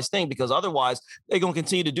incentivized thing, because otherwise they're going to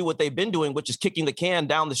continue to do what they've been doing, which is kicking the can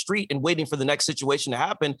down the street and waiting for the next situation to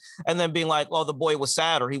happen. And then being like, oh, the boy was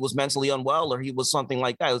sad, or he was mentally unwell, or he was something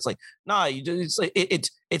like that. It's like, nah,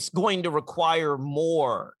 it's going to require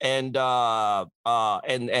more. And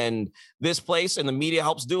this place, and the media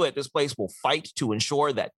helps do it, this place will fight to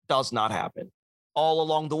ensure that does not happen all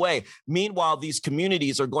along the way. Meanwhile, these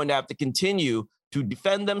communities are going to have to continue to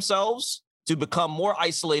defend themselves, to become more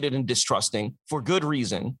isolated and distrusting for good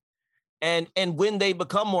reason. And when they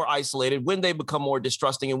become more isolated, when they become more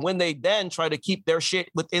distrusting, and when they then try to keep their shit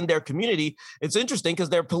within their community, it's interesting because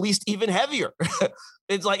they're policed even heavier.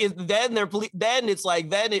 It's like then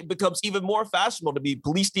it becomes even more fashionable to be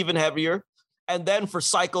policed even heavier. And then for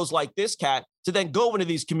psychos like this cat to then go into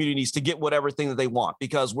these communities to get whatever thing that they want,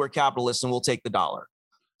 because we're capitalists and we'll take the dollar.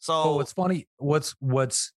 So what's funny, what's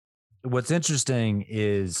interesting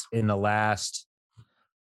is in the last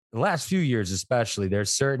few years, especially,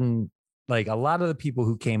 there's certain, like a lot of the people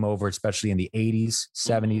who came over, especially in the 80s,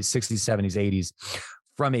 70s, 60s, 70s, 80s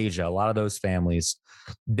from Asia, a lot of those families,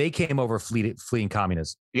 they came over fleeing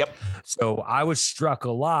communism. Yep. So I was struck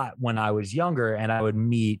a lot when I was younger, and I would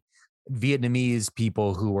meet Vietnamese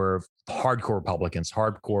people who were hardcore Republicans,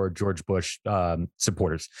 hardcore George Bush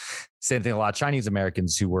supporters. Same thing, a lot of Chinese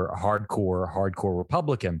Americans who were hardcore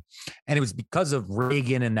Republican. And it was because of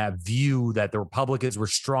Reagan and that view that the Republicans were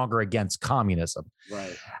stronger against communism.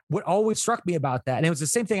 Right. What always struck me about that, and it was the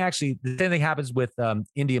same thing, actually, the same thing happens with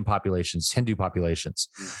Indian populations, Hindu populations.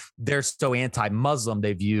 They're so anti-Muslim,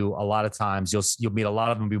 they view a lot of times, you'll meet a lot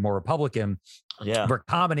of them be more Republican. Yeah. For a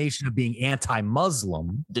combination of being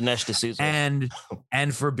anti-Muslim, Dinesh D'Souza,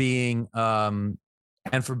 and for being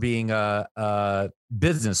a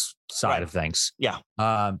business side of things. Yeah.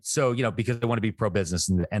 So, because they want to be pro-business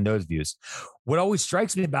and those views. What always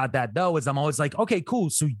strikes me about that, though, is I'm always like, okay, cool.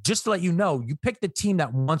 So just to let you know, you picked the team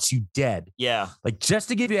that wants you dead. Yeah. Like, just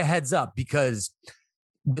to give you a heads up, because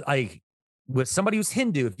like with somebody who's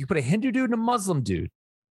Hindu, if you put a Hindu dude and a Muslim dude,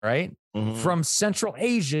 right, from Central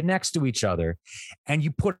Asia next to each other, and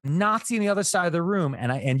you put Nazi on the other side of the room,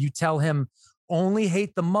 and you tell him only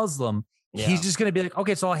hate the Muslim, he's just going to be like,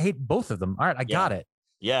 okay, so I'll hate both of them. All right, I got it.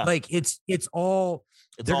 Yeah. Like they're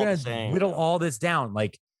going to whittle all this down.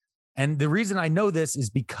 Like, and the reason I know this is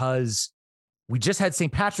because we just had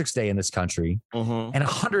St. Patrick's Day in this country. And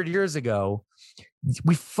 100 years ago,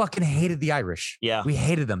 we fucking hated the Irish. Yeah. We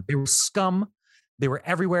hated them. They were scum. They were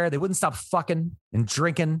everywhere. They wouldn't stop fucking and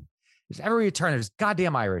drinking. There's every return. There's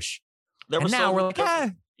goddamn Irish. And now we're like,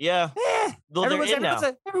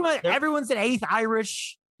 everyone's an eighth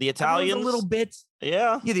Irish. The Italians, a little bit.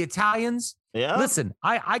 Yeah. The Italians. Yeah. Listen,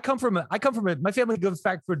 my family goes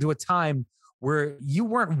back to a time where you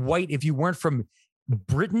weren't white if you weren't from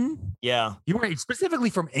Britain. Yeah. You weren't specifically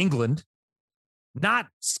from England, not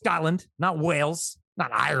Scotland, not Wales,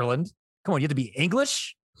 not Ireland. Come on, you had to be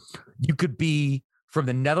English. You could be from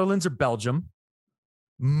the Netherlands or Belgium,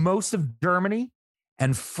 most of Germany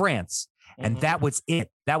and France. And that was it.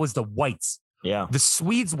 That was the whites. Yeah. The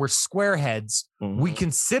Swedes were squareheads. We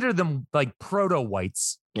consider them like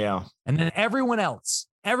proto-whites. Yeah. And then everyone else,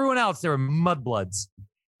 they were mudbloods.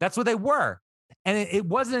 That's what they were. And it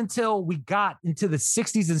wasn't until we got into the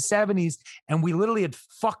 60s and 70s and we literally had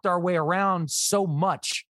fucked our way around so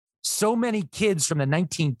much. So many kids from the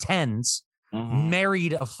 1910s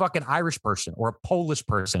married a fucking Irish person or a Polish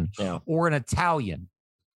person or an Italian.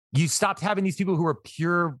 You stopped having these people who are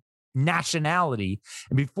pure nationality.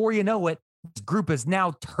 And before you know it, this group has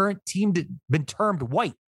now been termed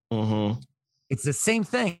white. It's the same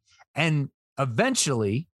thing. And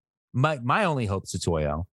eventually, my only hope,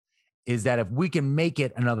 Satoyo, is that if we can make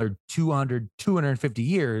it another 200, 250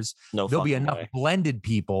 years, there'll be enough blended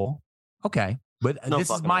people. Okay. But this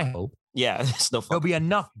is my hope. Yeah, it's no fun. There'll be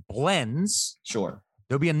enough blends. Sure.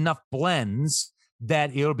 There'll be enough blends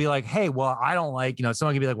that it'll be like, hey, well, I don't like,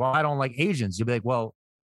 someone can be like, well, I don't like Asians. You'll be like, well,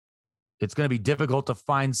 it's going to be difficult to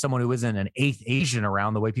find someone who isn't an eighth Asian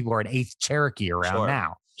around the way people are an eighth Cherokee around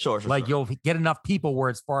now. Sure. Like you'll get enough people where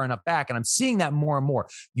it's far enough back. And I'm seeing that more and more.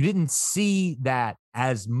 You didn't see that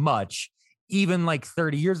as much even like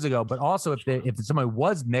 30 years ago. But also if somebody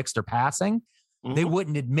was mixed or passing, they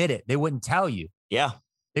wouldn't admit it. They wouldn't tell you. Yeah.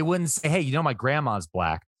 They wouldn't say, hey, my grandma's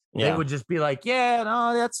black. Yeah. They would just be like, yeah,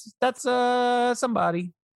 no, that's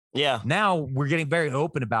somebody. Yeah. Now we're getting very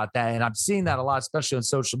open about that. And I'm seeing that a lot, especially on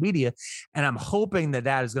social media. And I'm hoping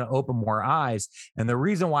that is going to open more eyes. And the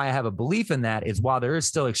reason why I have a belief in that is while there is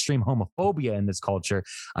still extreme homophobia in this culture,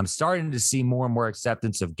 I'm starting to see more and more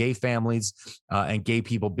acceptance of gay families and gay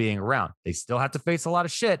people being around. They still have to face a lot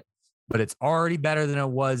of shit, but it's already better than it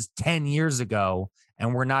was 10 years ago.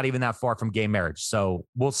 And we're not even that far from gay marriage. So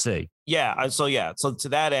we'll see. Yeah. So to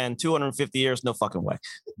that end, 250 years, no fucking way.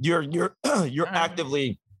 You're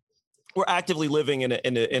actively, we're actively living in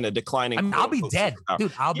a declining. I mean, I'll be dead,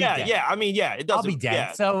 dude. I'll be dead. Yeah. I mean, yeah, it doesn't. I'll be dead.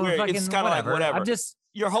 Yeah, so it's kind of like whatever. I'm just,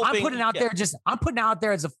 you're hoping. I'm putting out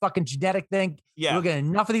there as a fucking genetic thing. Yeah. Look at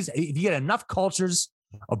enough of these. If you get enough cultures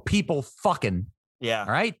of people fucking. Yeah.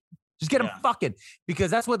 All right. Just get them fucking, because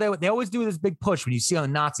that's what they always do this big push when you see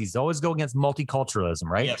on Nazis. They always go against multiculturalism,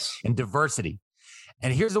 right? Yes. And diversity.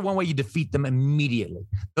 And here's the one way you defeat them immediately.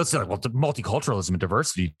 They'll say, well, multiculturalism and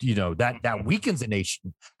diversity, that weakens a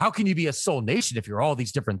nation. How can you be a sole nation if you're all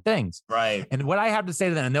these different things? Right. And what I have to say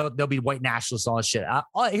to them, and they'll be white nationalists, all this shit.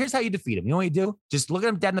 Here's how you defeat them. You know what you do? Just look at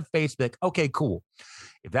them dead in the face, be like, okay, cool.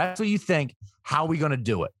 If that's what you think, how are we going to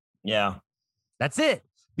do it? Yeah. That's it.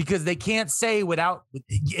 Because they can't say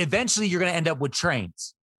eventually you're going to end up with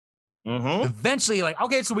trains. Mm-hmm. Eventually, like,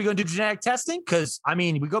 okay, so we're going to do genetic testing? Because, I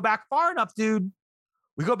mean, we go back far enough, dude.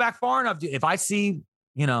 If I see,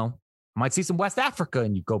 I might see some West Africa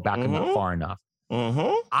and you go back enough far enough.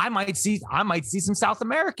 Mm-hmm. I might see some South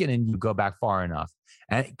American and you go back far enough.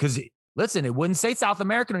 And because, listen, it wouldn't say South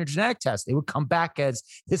American on a genetic test. It would come back as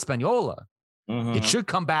Hispaniola. Mm-hmm. It should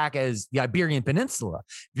come back as the Iberian Peninsula.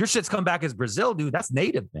 If your shit's come back as Brazil, dude, that's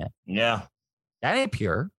native, man. Yeah. That ain't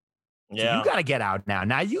pure. Yeah. So you got to get out now.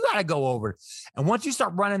 Now you got to go over. And once you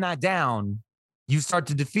start running that down, you start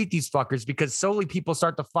to defeat these fuckers because slowly people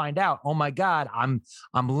start to find out, oh my God, I'm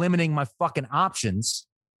limiting my fucking options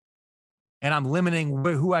and I'm limiting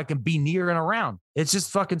who I can be near and around. It's just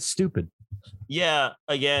fucking stupid. Yeah.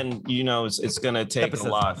 Again, it's going to take a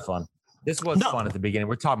lot of fun. This was fun at the beginning.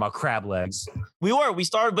 We're talking about crab legs. We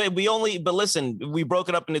started, but listen, we broke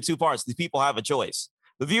it up into two parts. The people have a choice.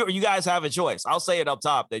 The viewer, you guys have a choice. I'll say it up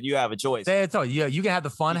top that you have a choice. Say it. Yeah, you can have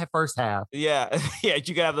the fun first half. Yeah. Yeah.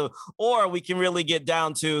 You can have or we can really get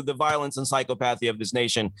down to the violence and psychopathy of this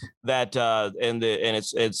nation and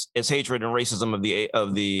its hatred and racism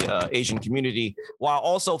of the Asian community, while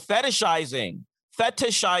also fetishizing. That's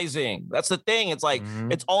the thing. It's like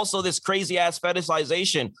it's also this crazy ass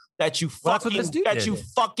fetishization that you fucking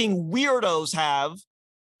weirdos have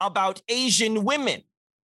about Asian women,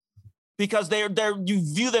 because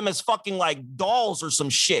you view them as fucking like dolls or some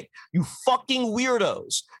shit. You fucking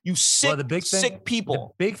weirdos. You sick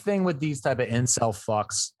people. The big thing with these type of incel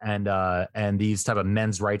fucks and these type of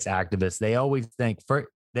men's rights activists, they always think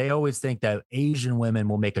that Asian women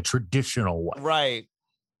will make a traditional wife. Right.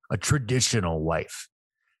 A traditional wife.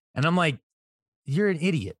 And I'm like, you're an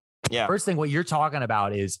idiot. Yeah. First thing, what you're talking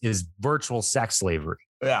about is virtual sex slavery.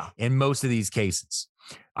 Yeah. In most of these cases,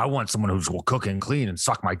 I want someone who's will cook and clean and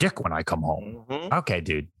suck my dick when I come home. Mm-hmm. Okay,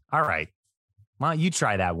 dude. All right. Why don't you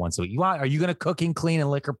try that once a week? Are you going to cook and clean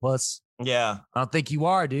and lick her puss? Yeah. I don't think you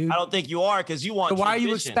are, dude. I don't think you are, because you want. So why are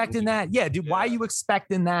you expecting that? Yeah, dude. Yeah. Why are you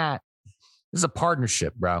expecting that? This is a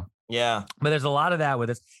partnership, bro. Yeah. But there's a lot of that with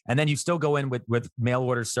us. And then you still go in with mail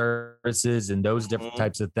order services and those different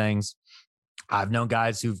types of things. I've known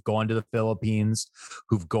guys who've gone to the Philippines,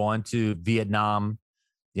 who've gone to Vietnam,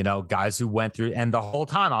 guys who went through. And the whole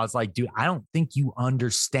time I was like, dude, I don't think you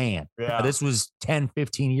understand. Yeah. This was 10,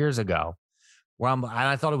 15 years ago and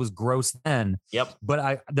I thought it was gross then. Yep.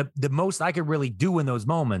 But the most I could really do in those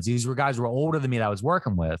moments, these were guys who were older than me that I was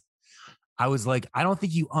working with. I was like, I don't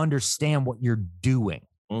think you understand what you're doing.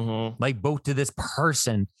 Mm-hmm. Like both to this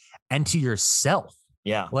person and to yourself.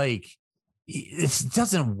 Yeah. Like it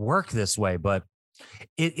doesn't work this way, but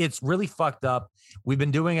it's really fucked up. We've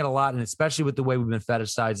been doing it a lot. And especially with the way we've been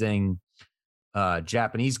fetishizing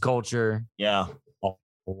Japanese culture. Yeah. A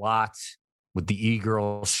lot with the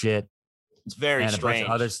e-girl shit. It's very and strange. A bunch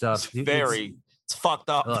of other stuff. It's It's fucked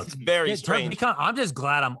up. Look, it's very strange. I'm just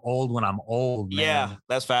glad I'm old when I'm old, man. Yeah,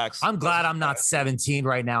 that's facts. I'm glad I'm not 17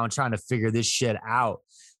 right now and trying to figure this shit out.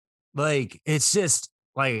 Like, it's just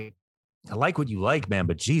like, I like what you like, man,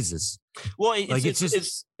 but Jesus. Well,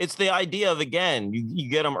 it's the idea of, again, you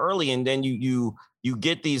get them early, and then you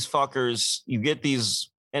get these fuckers, you get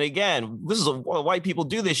these, and again, this is white people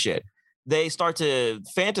do this shit. They start to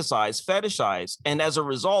fantasize, fetishize, and as a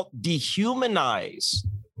result, dehumanize,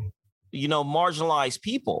 marginalized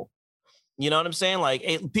people. You know what I'm saying? Like,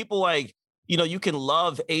 people like, you can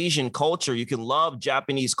love Asian culture, you can love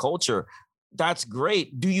Japanese culture. That's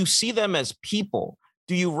great. Do you see them as people?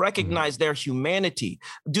 Do you recognize their humanity?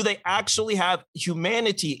 Do they actually have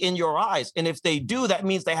humanity in your eyes? And if they do, that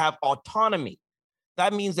means they have autonomy.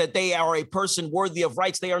 That means that they are a person worthy of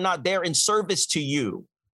rights. They are not there in service to you.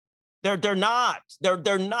 They're not.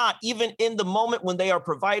 They're not. Even in the moment when they are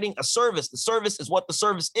providing a service, the service is what the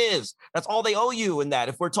service is. That's all they owe you in that,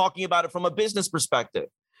 if we're talking about it from a business perspective.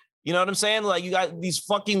 You know what I'm saying? Like, you got these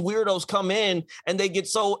fucking weirdos come in and they get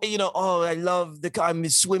so, oh, I love I'm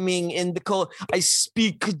swimming in the cold. I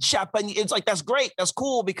speak Japanese. It's like, that's great. That's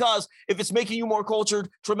cool, because if it's making you more cultured,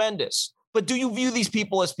 tremendous. But do you view these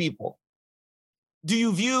people as people? Do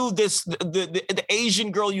you view the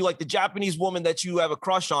Asian girl you like, the Japanese woman that you have a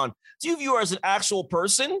crush on, do you view her as an actual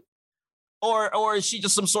person? Or is she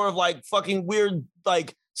just some sort of like fucking weird,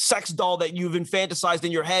 like, sex doll that you've fantasized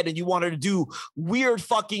in your head and you want her to do weird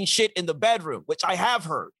fucking shit in the bedroom, which I have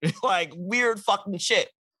heard, like weird fucking shit,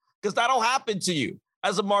 because that'll happen to you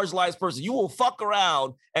as a marginalized person. You will fuck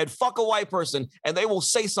around and fuck a white person and they will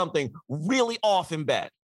say something really off in bed.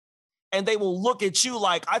 And they will look at you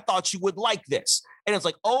like, I thought you would like this. And it's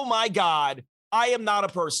like, oh my God, I am not a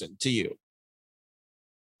person to you.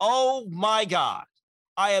 Oh my God.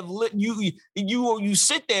 I have lit you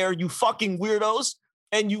sit there, you fucking weirdos,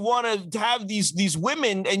 and you want to have these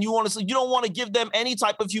women, and you don't want to give them any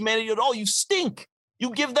type of humanity at all. You stink.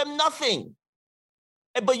 You give them nothing.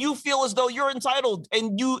 But you feel as though you're entitled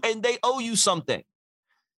and they owe you something.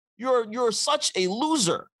 You're such a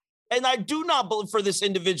loser. And I do not believe for this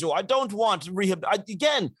individual. I don't want to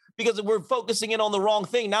again, because we're focusing in on the wrong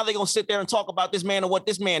thing. Now they're going to sit there and talk about this man and what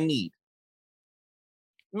this man need.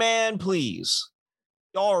 Man, please.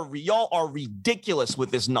 Y'all are ridiculous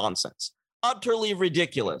with this nonsense. Utterly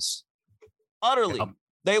ridiculous. Utterly. Yep.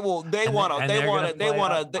 I'm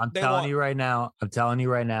telling you right now,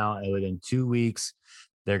 within 2 weeks,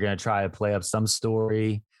 they're going to try to play up some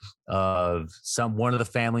story of one of the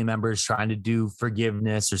family members trying to do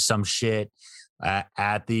forgiveness or some shit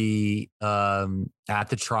at the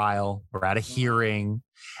trial or at a hearing.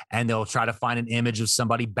 And they'll try to find an image of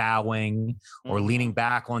somebody bowing or leaning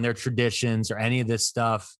back on their traditions or any of this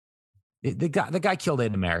stuff. The guy killed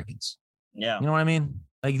 8 Americans. Yeah. You know what I mean?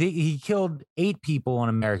 Like, he killed 8 people on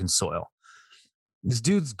American soil. This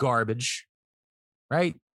dude's garbage,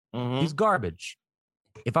 right? He's garbage.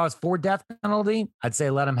 If I was for death penalty, I'd say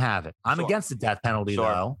let him have it. I'm against the death penalty,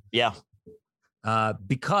 though. Yeah.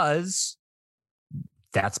 Because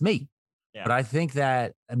that's me. Yeah. But I think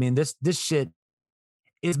that, this shit,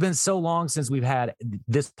 it's been so long since we've had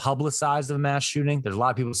this publicized of a mass shooting. There's a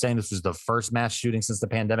lot of people saying this was the first mass shooting since the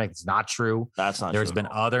pandemic. It's not true. That's not There's true. been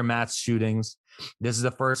other mass shootings. This is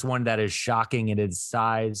the first one that is shocking in its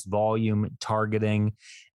size, volume, targeting,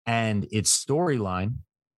 and its storyline.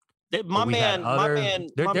 There's been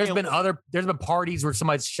parties where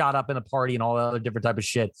somebody's shot up in a party and all that other different type of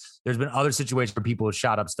shit. There's been other situations where people have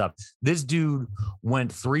shot up stuff. This dude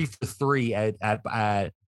went 3 for 3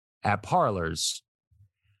 at parlors.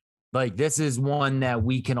 Like, this is one that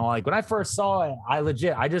we can all, like, when I first saw it, I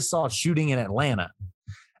just saw shooting in Atlanta.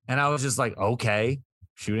 And I was just like, okay,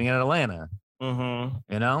 shooting in Atlanta.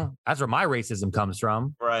 That's where my racism comes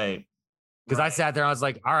from. Right. Because I sat there and I was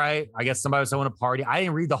like, all right, I guess somebody was throwing a party. I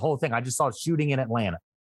didn't read the whole thing. I just saw shooting in Atlanta.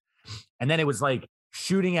 And then it was like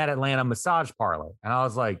shooting at Atlanta massage parlor. And I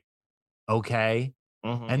was like, okay.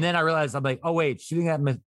 And then I realized, I'm like, oh, wait, shooting at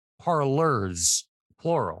parlors,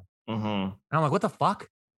 plural. And I'm like, what the fuck?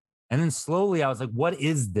 And then slowly I was like, what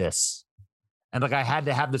is this? And like, I had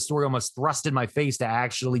to have the story almost thrust in my face to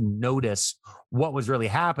actually notice what was really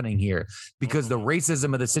happening here, because the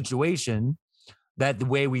racism of the situation, that the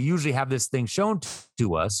way we usually have this thing shown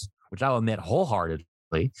to us, which I'll admit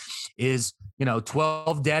wholeheartedly, is,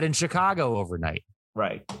 12 dead in Chicago overnight.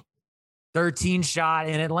 Right. 13 shot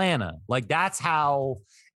in Atlanta. Like, that's how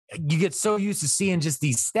you get so used to seeing just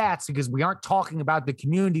these stats, because we aren't talking about the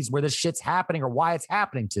communities where this shit's happening or why it's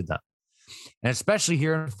happening to them. And especially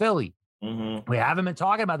here in Philly, we haven't been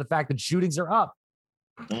talking about the fact that shootings are up.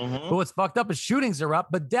 But what's fucked up is shootings are up,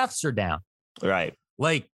 but deaths are down. Right.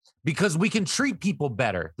 Like, because we can treat people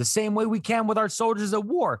better the same way we can with our soldiers at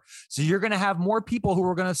war. So you're going to have more people who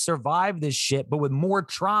are going to survive this shit, but with more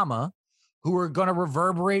trauma, who are going to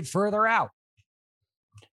reverberate further out.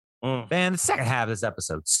 Man, the second half of this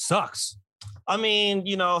episode sucks. I mean,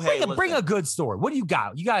 bring a good story. What do you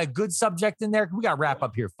got? You got a good subject in there? We got to wrap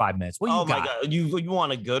up here 5 minutes. What do you got? My God. You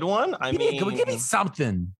want a good one? Give me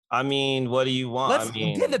something. I mean, what do you want?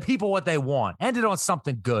 Give the people what they want. End it on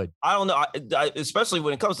something good. I don't know. Especially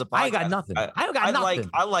when it comes to podcasts. I ain't got nothing. I don't got nothing.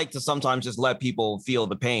 I like to sometimes just let people feel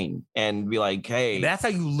the pain and be like, hey. That's how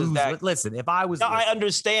you lose. Listen, if I was. I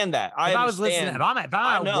understand that. If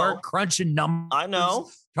I'm at work crunching numbers. I know.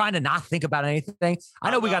 Trying to not think about anything. I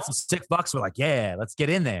know we got some sick bucks. We're like, yeah, let's get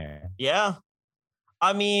in there. Yeah.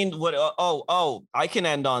 I mean, what? I can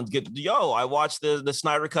end on good. I watched the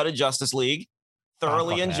Snyder Cut of Justice League.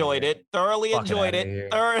 Thoroughly enjoyed it. Thoroughly enjoyed it.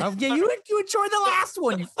 Yeah, you enjoyed the last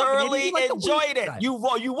one. You thoroughly enjoyed it. You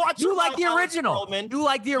watched. You like the original. You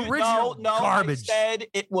like the original. No, garbage. I said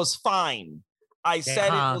it was fine. I said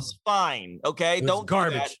it was fine. Okay, don't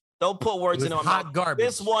garbage. Do that. Don't put words in my mouth. Garbage.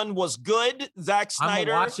 This one was good. Zack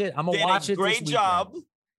Snyder. I'm gonna watch it. Great job.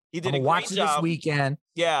 He did a great job. Watch it this weekend.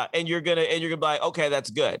 Yeah, and you're gonna be like, okay,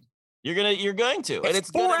 that's good. You're going to, and it's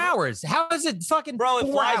 4 hours. How is it fucking? Bro, it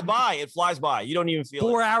flies by. It flies by. You don't even feel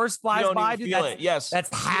 4 hours flies by, dude. Feel it. Yes, that's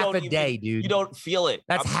half a day, dude. You don't feel it.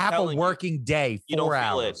 That's half a working day. 4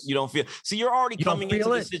 hours. You don't feel it. See, you're already coming into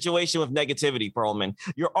the situation with negativity, Perlman.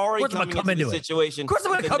 You're already coming into the situation. Of course,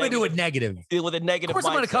 I'm going to come into it negative. With a negative. Of course,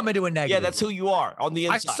 I'm going to come into a negative. Yeah, that's who you are on the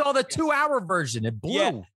inside. I saw the 2 hour version. It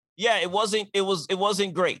blew. Yeah, it wasn't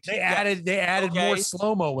great. They added more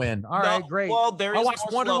slow-mo in. All right, great. Well, there is. I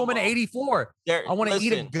watched Wonder Woman 84. I want to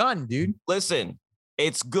eat a gun, dude. Listen,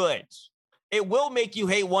 it's good. It will make you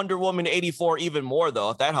hate Wonder Woman 84 even more,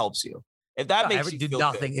 though, if that helps you. If that makes you feel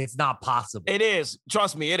nothing, good. It's not possible. It is.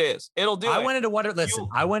 Trust me, it is. It'll do. I went into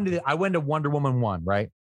Wonder Woman 1, right?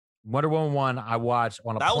 Wonder Woman 1, I watched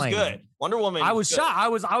on a plane. That was good. Wonder Woman. I was shocked.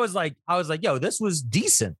 I was like, yo, this was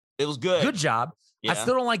decent. It was good. Good job. Yeah. I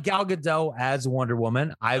still don't like Gal Gadot as Wonder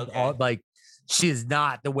Woman. She is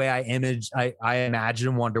not the way I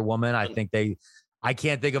imagine Wonder Woman. I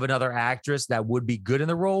can't think of another actress that would be good in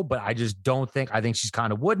the role, but I just don't think. I think she's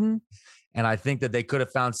kind of wooden, and I think that they could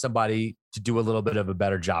have found somebody to do a little bit of a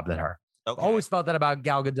better job than her. Okay. Always felt that about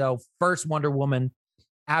Gal Gadot. First Wonder Woman,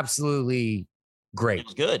 absolutely great. It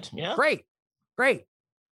was good. Yeah, great.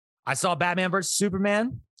 I saw Batman versus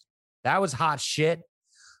Superman. That was hot shit.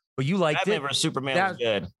 But you liked Batman vs Superman was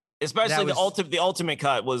good, especially the ultimate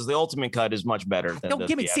cut. The ultimate cut is much better. Don't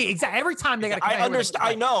give me exactly every time they got. I understand.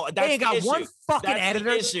 I know they ain't got one fucking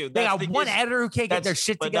editor. They got one editor who can't get their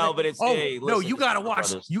shit together. No, but it's you gotta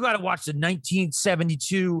watch. You gotta watch the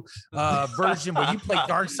 1972 version where you play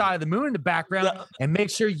Dark Side of the Moon in the background and make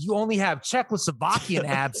sure you only have Czechoslovakian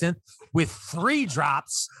absinthe with 3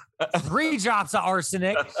 drops. 3 drops of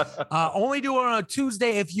arsenic. Only do it on a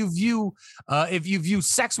Tuesday if you view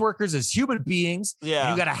sex workers as human beings.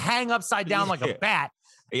 Yeah, you got to hang upside down like a bat.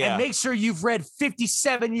 Yeah, and make sure you've read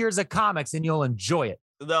 57 years of comics, and you'll enjoy it.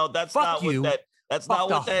 No, that's not what that. That's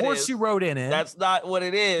not what that is. The horse you rode in. That's not what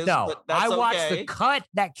it is. No, I watched the cut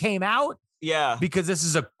that came out. Yeah, because this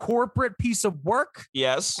is a corporate piece of work.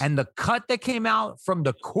 Yes, and the cut that came out from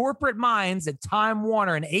the corporate minds at Time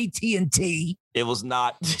Warner and AT&T. It was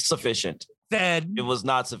not sufficient. Then it was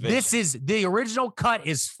not sufficient. The original cut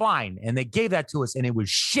is fine, and they gave that to us, and it was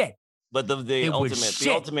shit. But the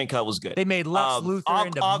ultimate cut was good. They made Lex Luthor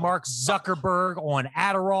into Mark Zuckerberg on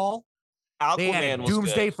Adderall. They had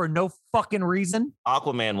Doomsday for no fucking reason.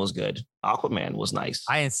 Aquaman was good. Aquaman was nice.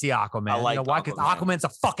 I didn't see Aquaman. You know why? Because Aquaman's a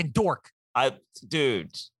fucking dork.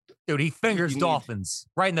 Dude, he fingers dolphins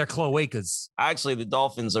right in their cloacas. Actually, the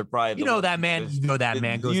dolphins are probably that man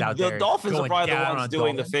goes out there. The dolphins are probably the ones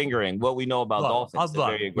doing the fingering. What we know about dolphins, they're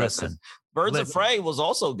very aggressive. Listen, Birds of Prey was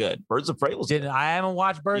also good. Birds of Prey was good. I haven't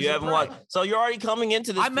watched Birds of Prey. You haven't watched. So you're already coming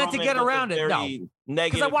into this. I meant to get around it. No,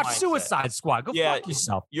 because I watched Suicide Squad. Go fuck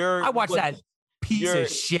yourself. I watched that piece of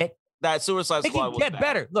shit. That Suicide Squad was bad.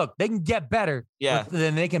 Better. Look, they can get better. Yeah.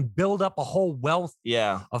 Then they can build up a whole wealth.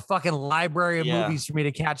 Yeah. A fucking library of movies for me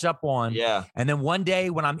to catch up on. Yeah. And then one day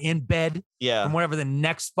when I'm in bed, from whatever the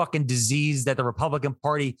next fucking disease that the Republican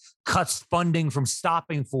Party cuts funding from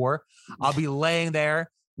stopping for, I'll be laying there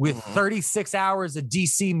with 36 hours of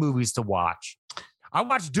DC movies to watch. I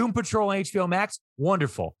watched Doom Patrol on HBO Max.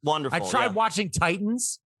 Wonderful. Wonderful. I tried watching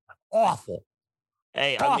Titans. Awful.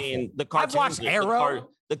 Hey, awful. I mean, the cartoons. I've watched Arrow.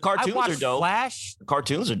 The cartoons are dope. Flash. The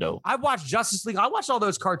cartoons are dope. I watched Justice League. I watched all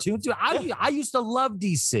those cartoons too. I used to love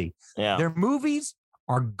DC. Yeah. Their movies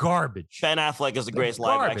are garbage. Ben Affleck is the greatest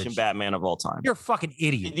live-action Batman of all time. You're a fucking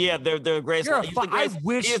idiot. Yeah, they're the greatest.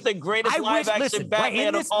 He is the greatest live-action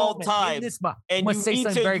Batman of all time. And you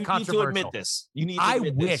need to admit this. I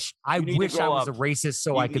wish I was a racist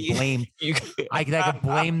so I could blame. I could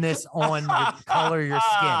blame this on the color of your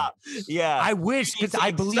skin. Yeah, I wish, because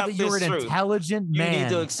I believe that you're an intelligent man. You need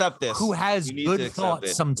to accept this. Who has good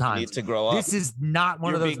thoughts sometimes. You need to grow up. This is not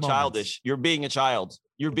one of those moments. Childish. You're being a child.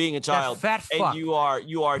 You're being a child, fat fuck. And you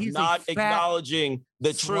are not acknowledging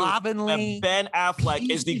the truth that Ben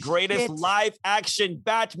Affleck is the greatest live-action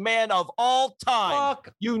Batman of all time.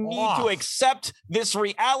 You need to accept this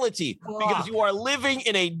reality because you are living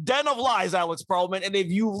in a den of lies, Alex Perlman. And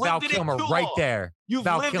if you lived in it too right long, there, you've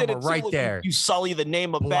lived in it right there. You sully the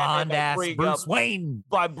name of Batman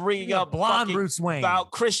by bringing up blonde Bruce Wayne,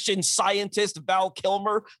 Christian Scientist Val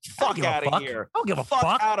Kilmer. Fuck out of here! I don't give a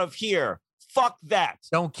fuck. Out of here! Fuck that.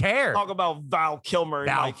 Don't care. Talk about Val Kilmer.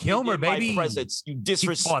 Val Kilmer, baby. My presence. You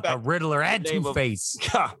disrespect the Riddler and Two-Face.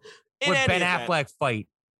 With Ben Affleck fight.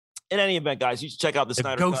 In any event, guys, you should check out the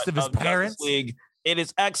Snyder Ghost of his parents. League. It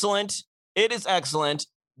is excellent. It is excellent.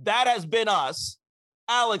 That has been us.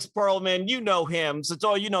 Alex Perlman, you know him.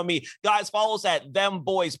 Satoyo, you know me. Guys, follow us at Them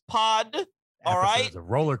Boys Pod. All right. It's a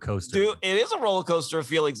roller coaster. Dude, it is a roller coaster of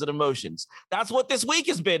feelings and emotions. That's what this week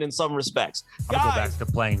has been in some respects. I'll go back to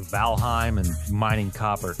playing Valheim and mining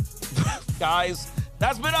copper. Guys,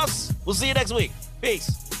 that's been us. We'll see you next week.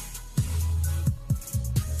 Peace.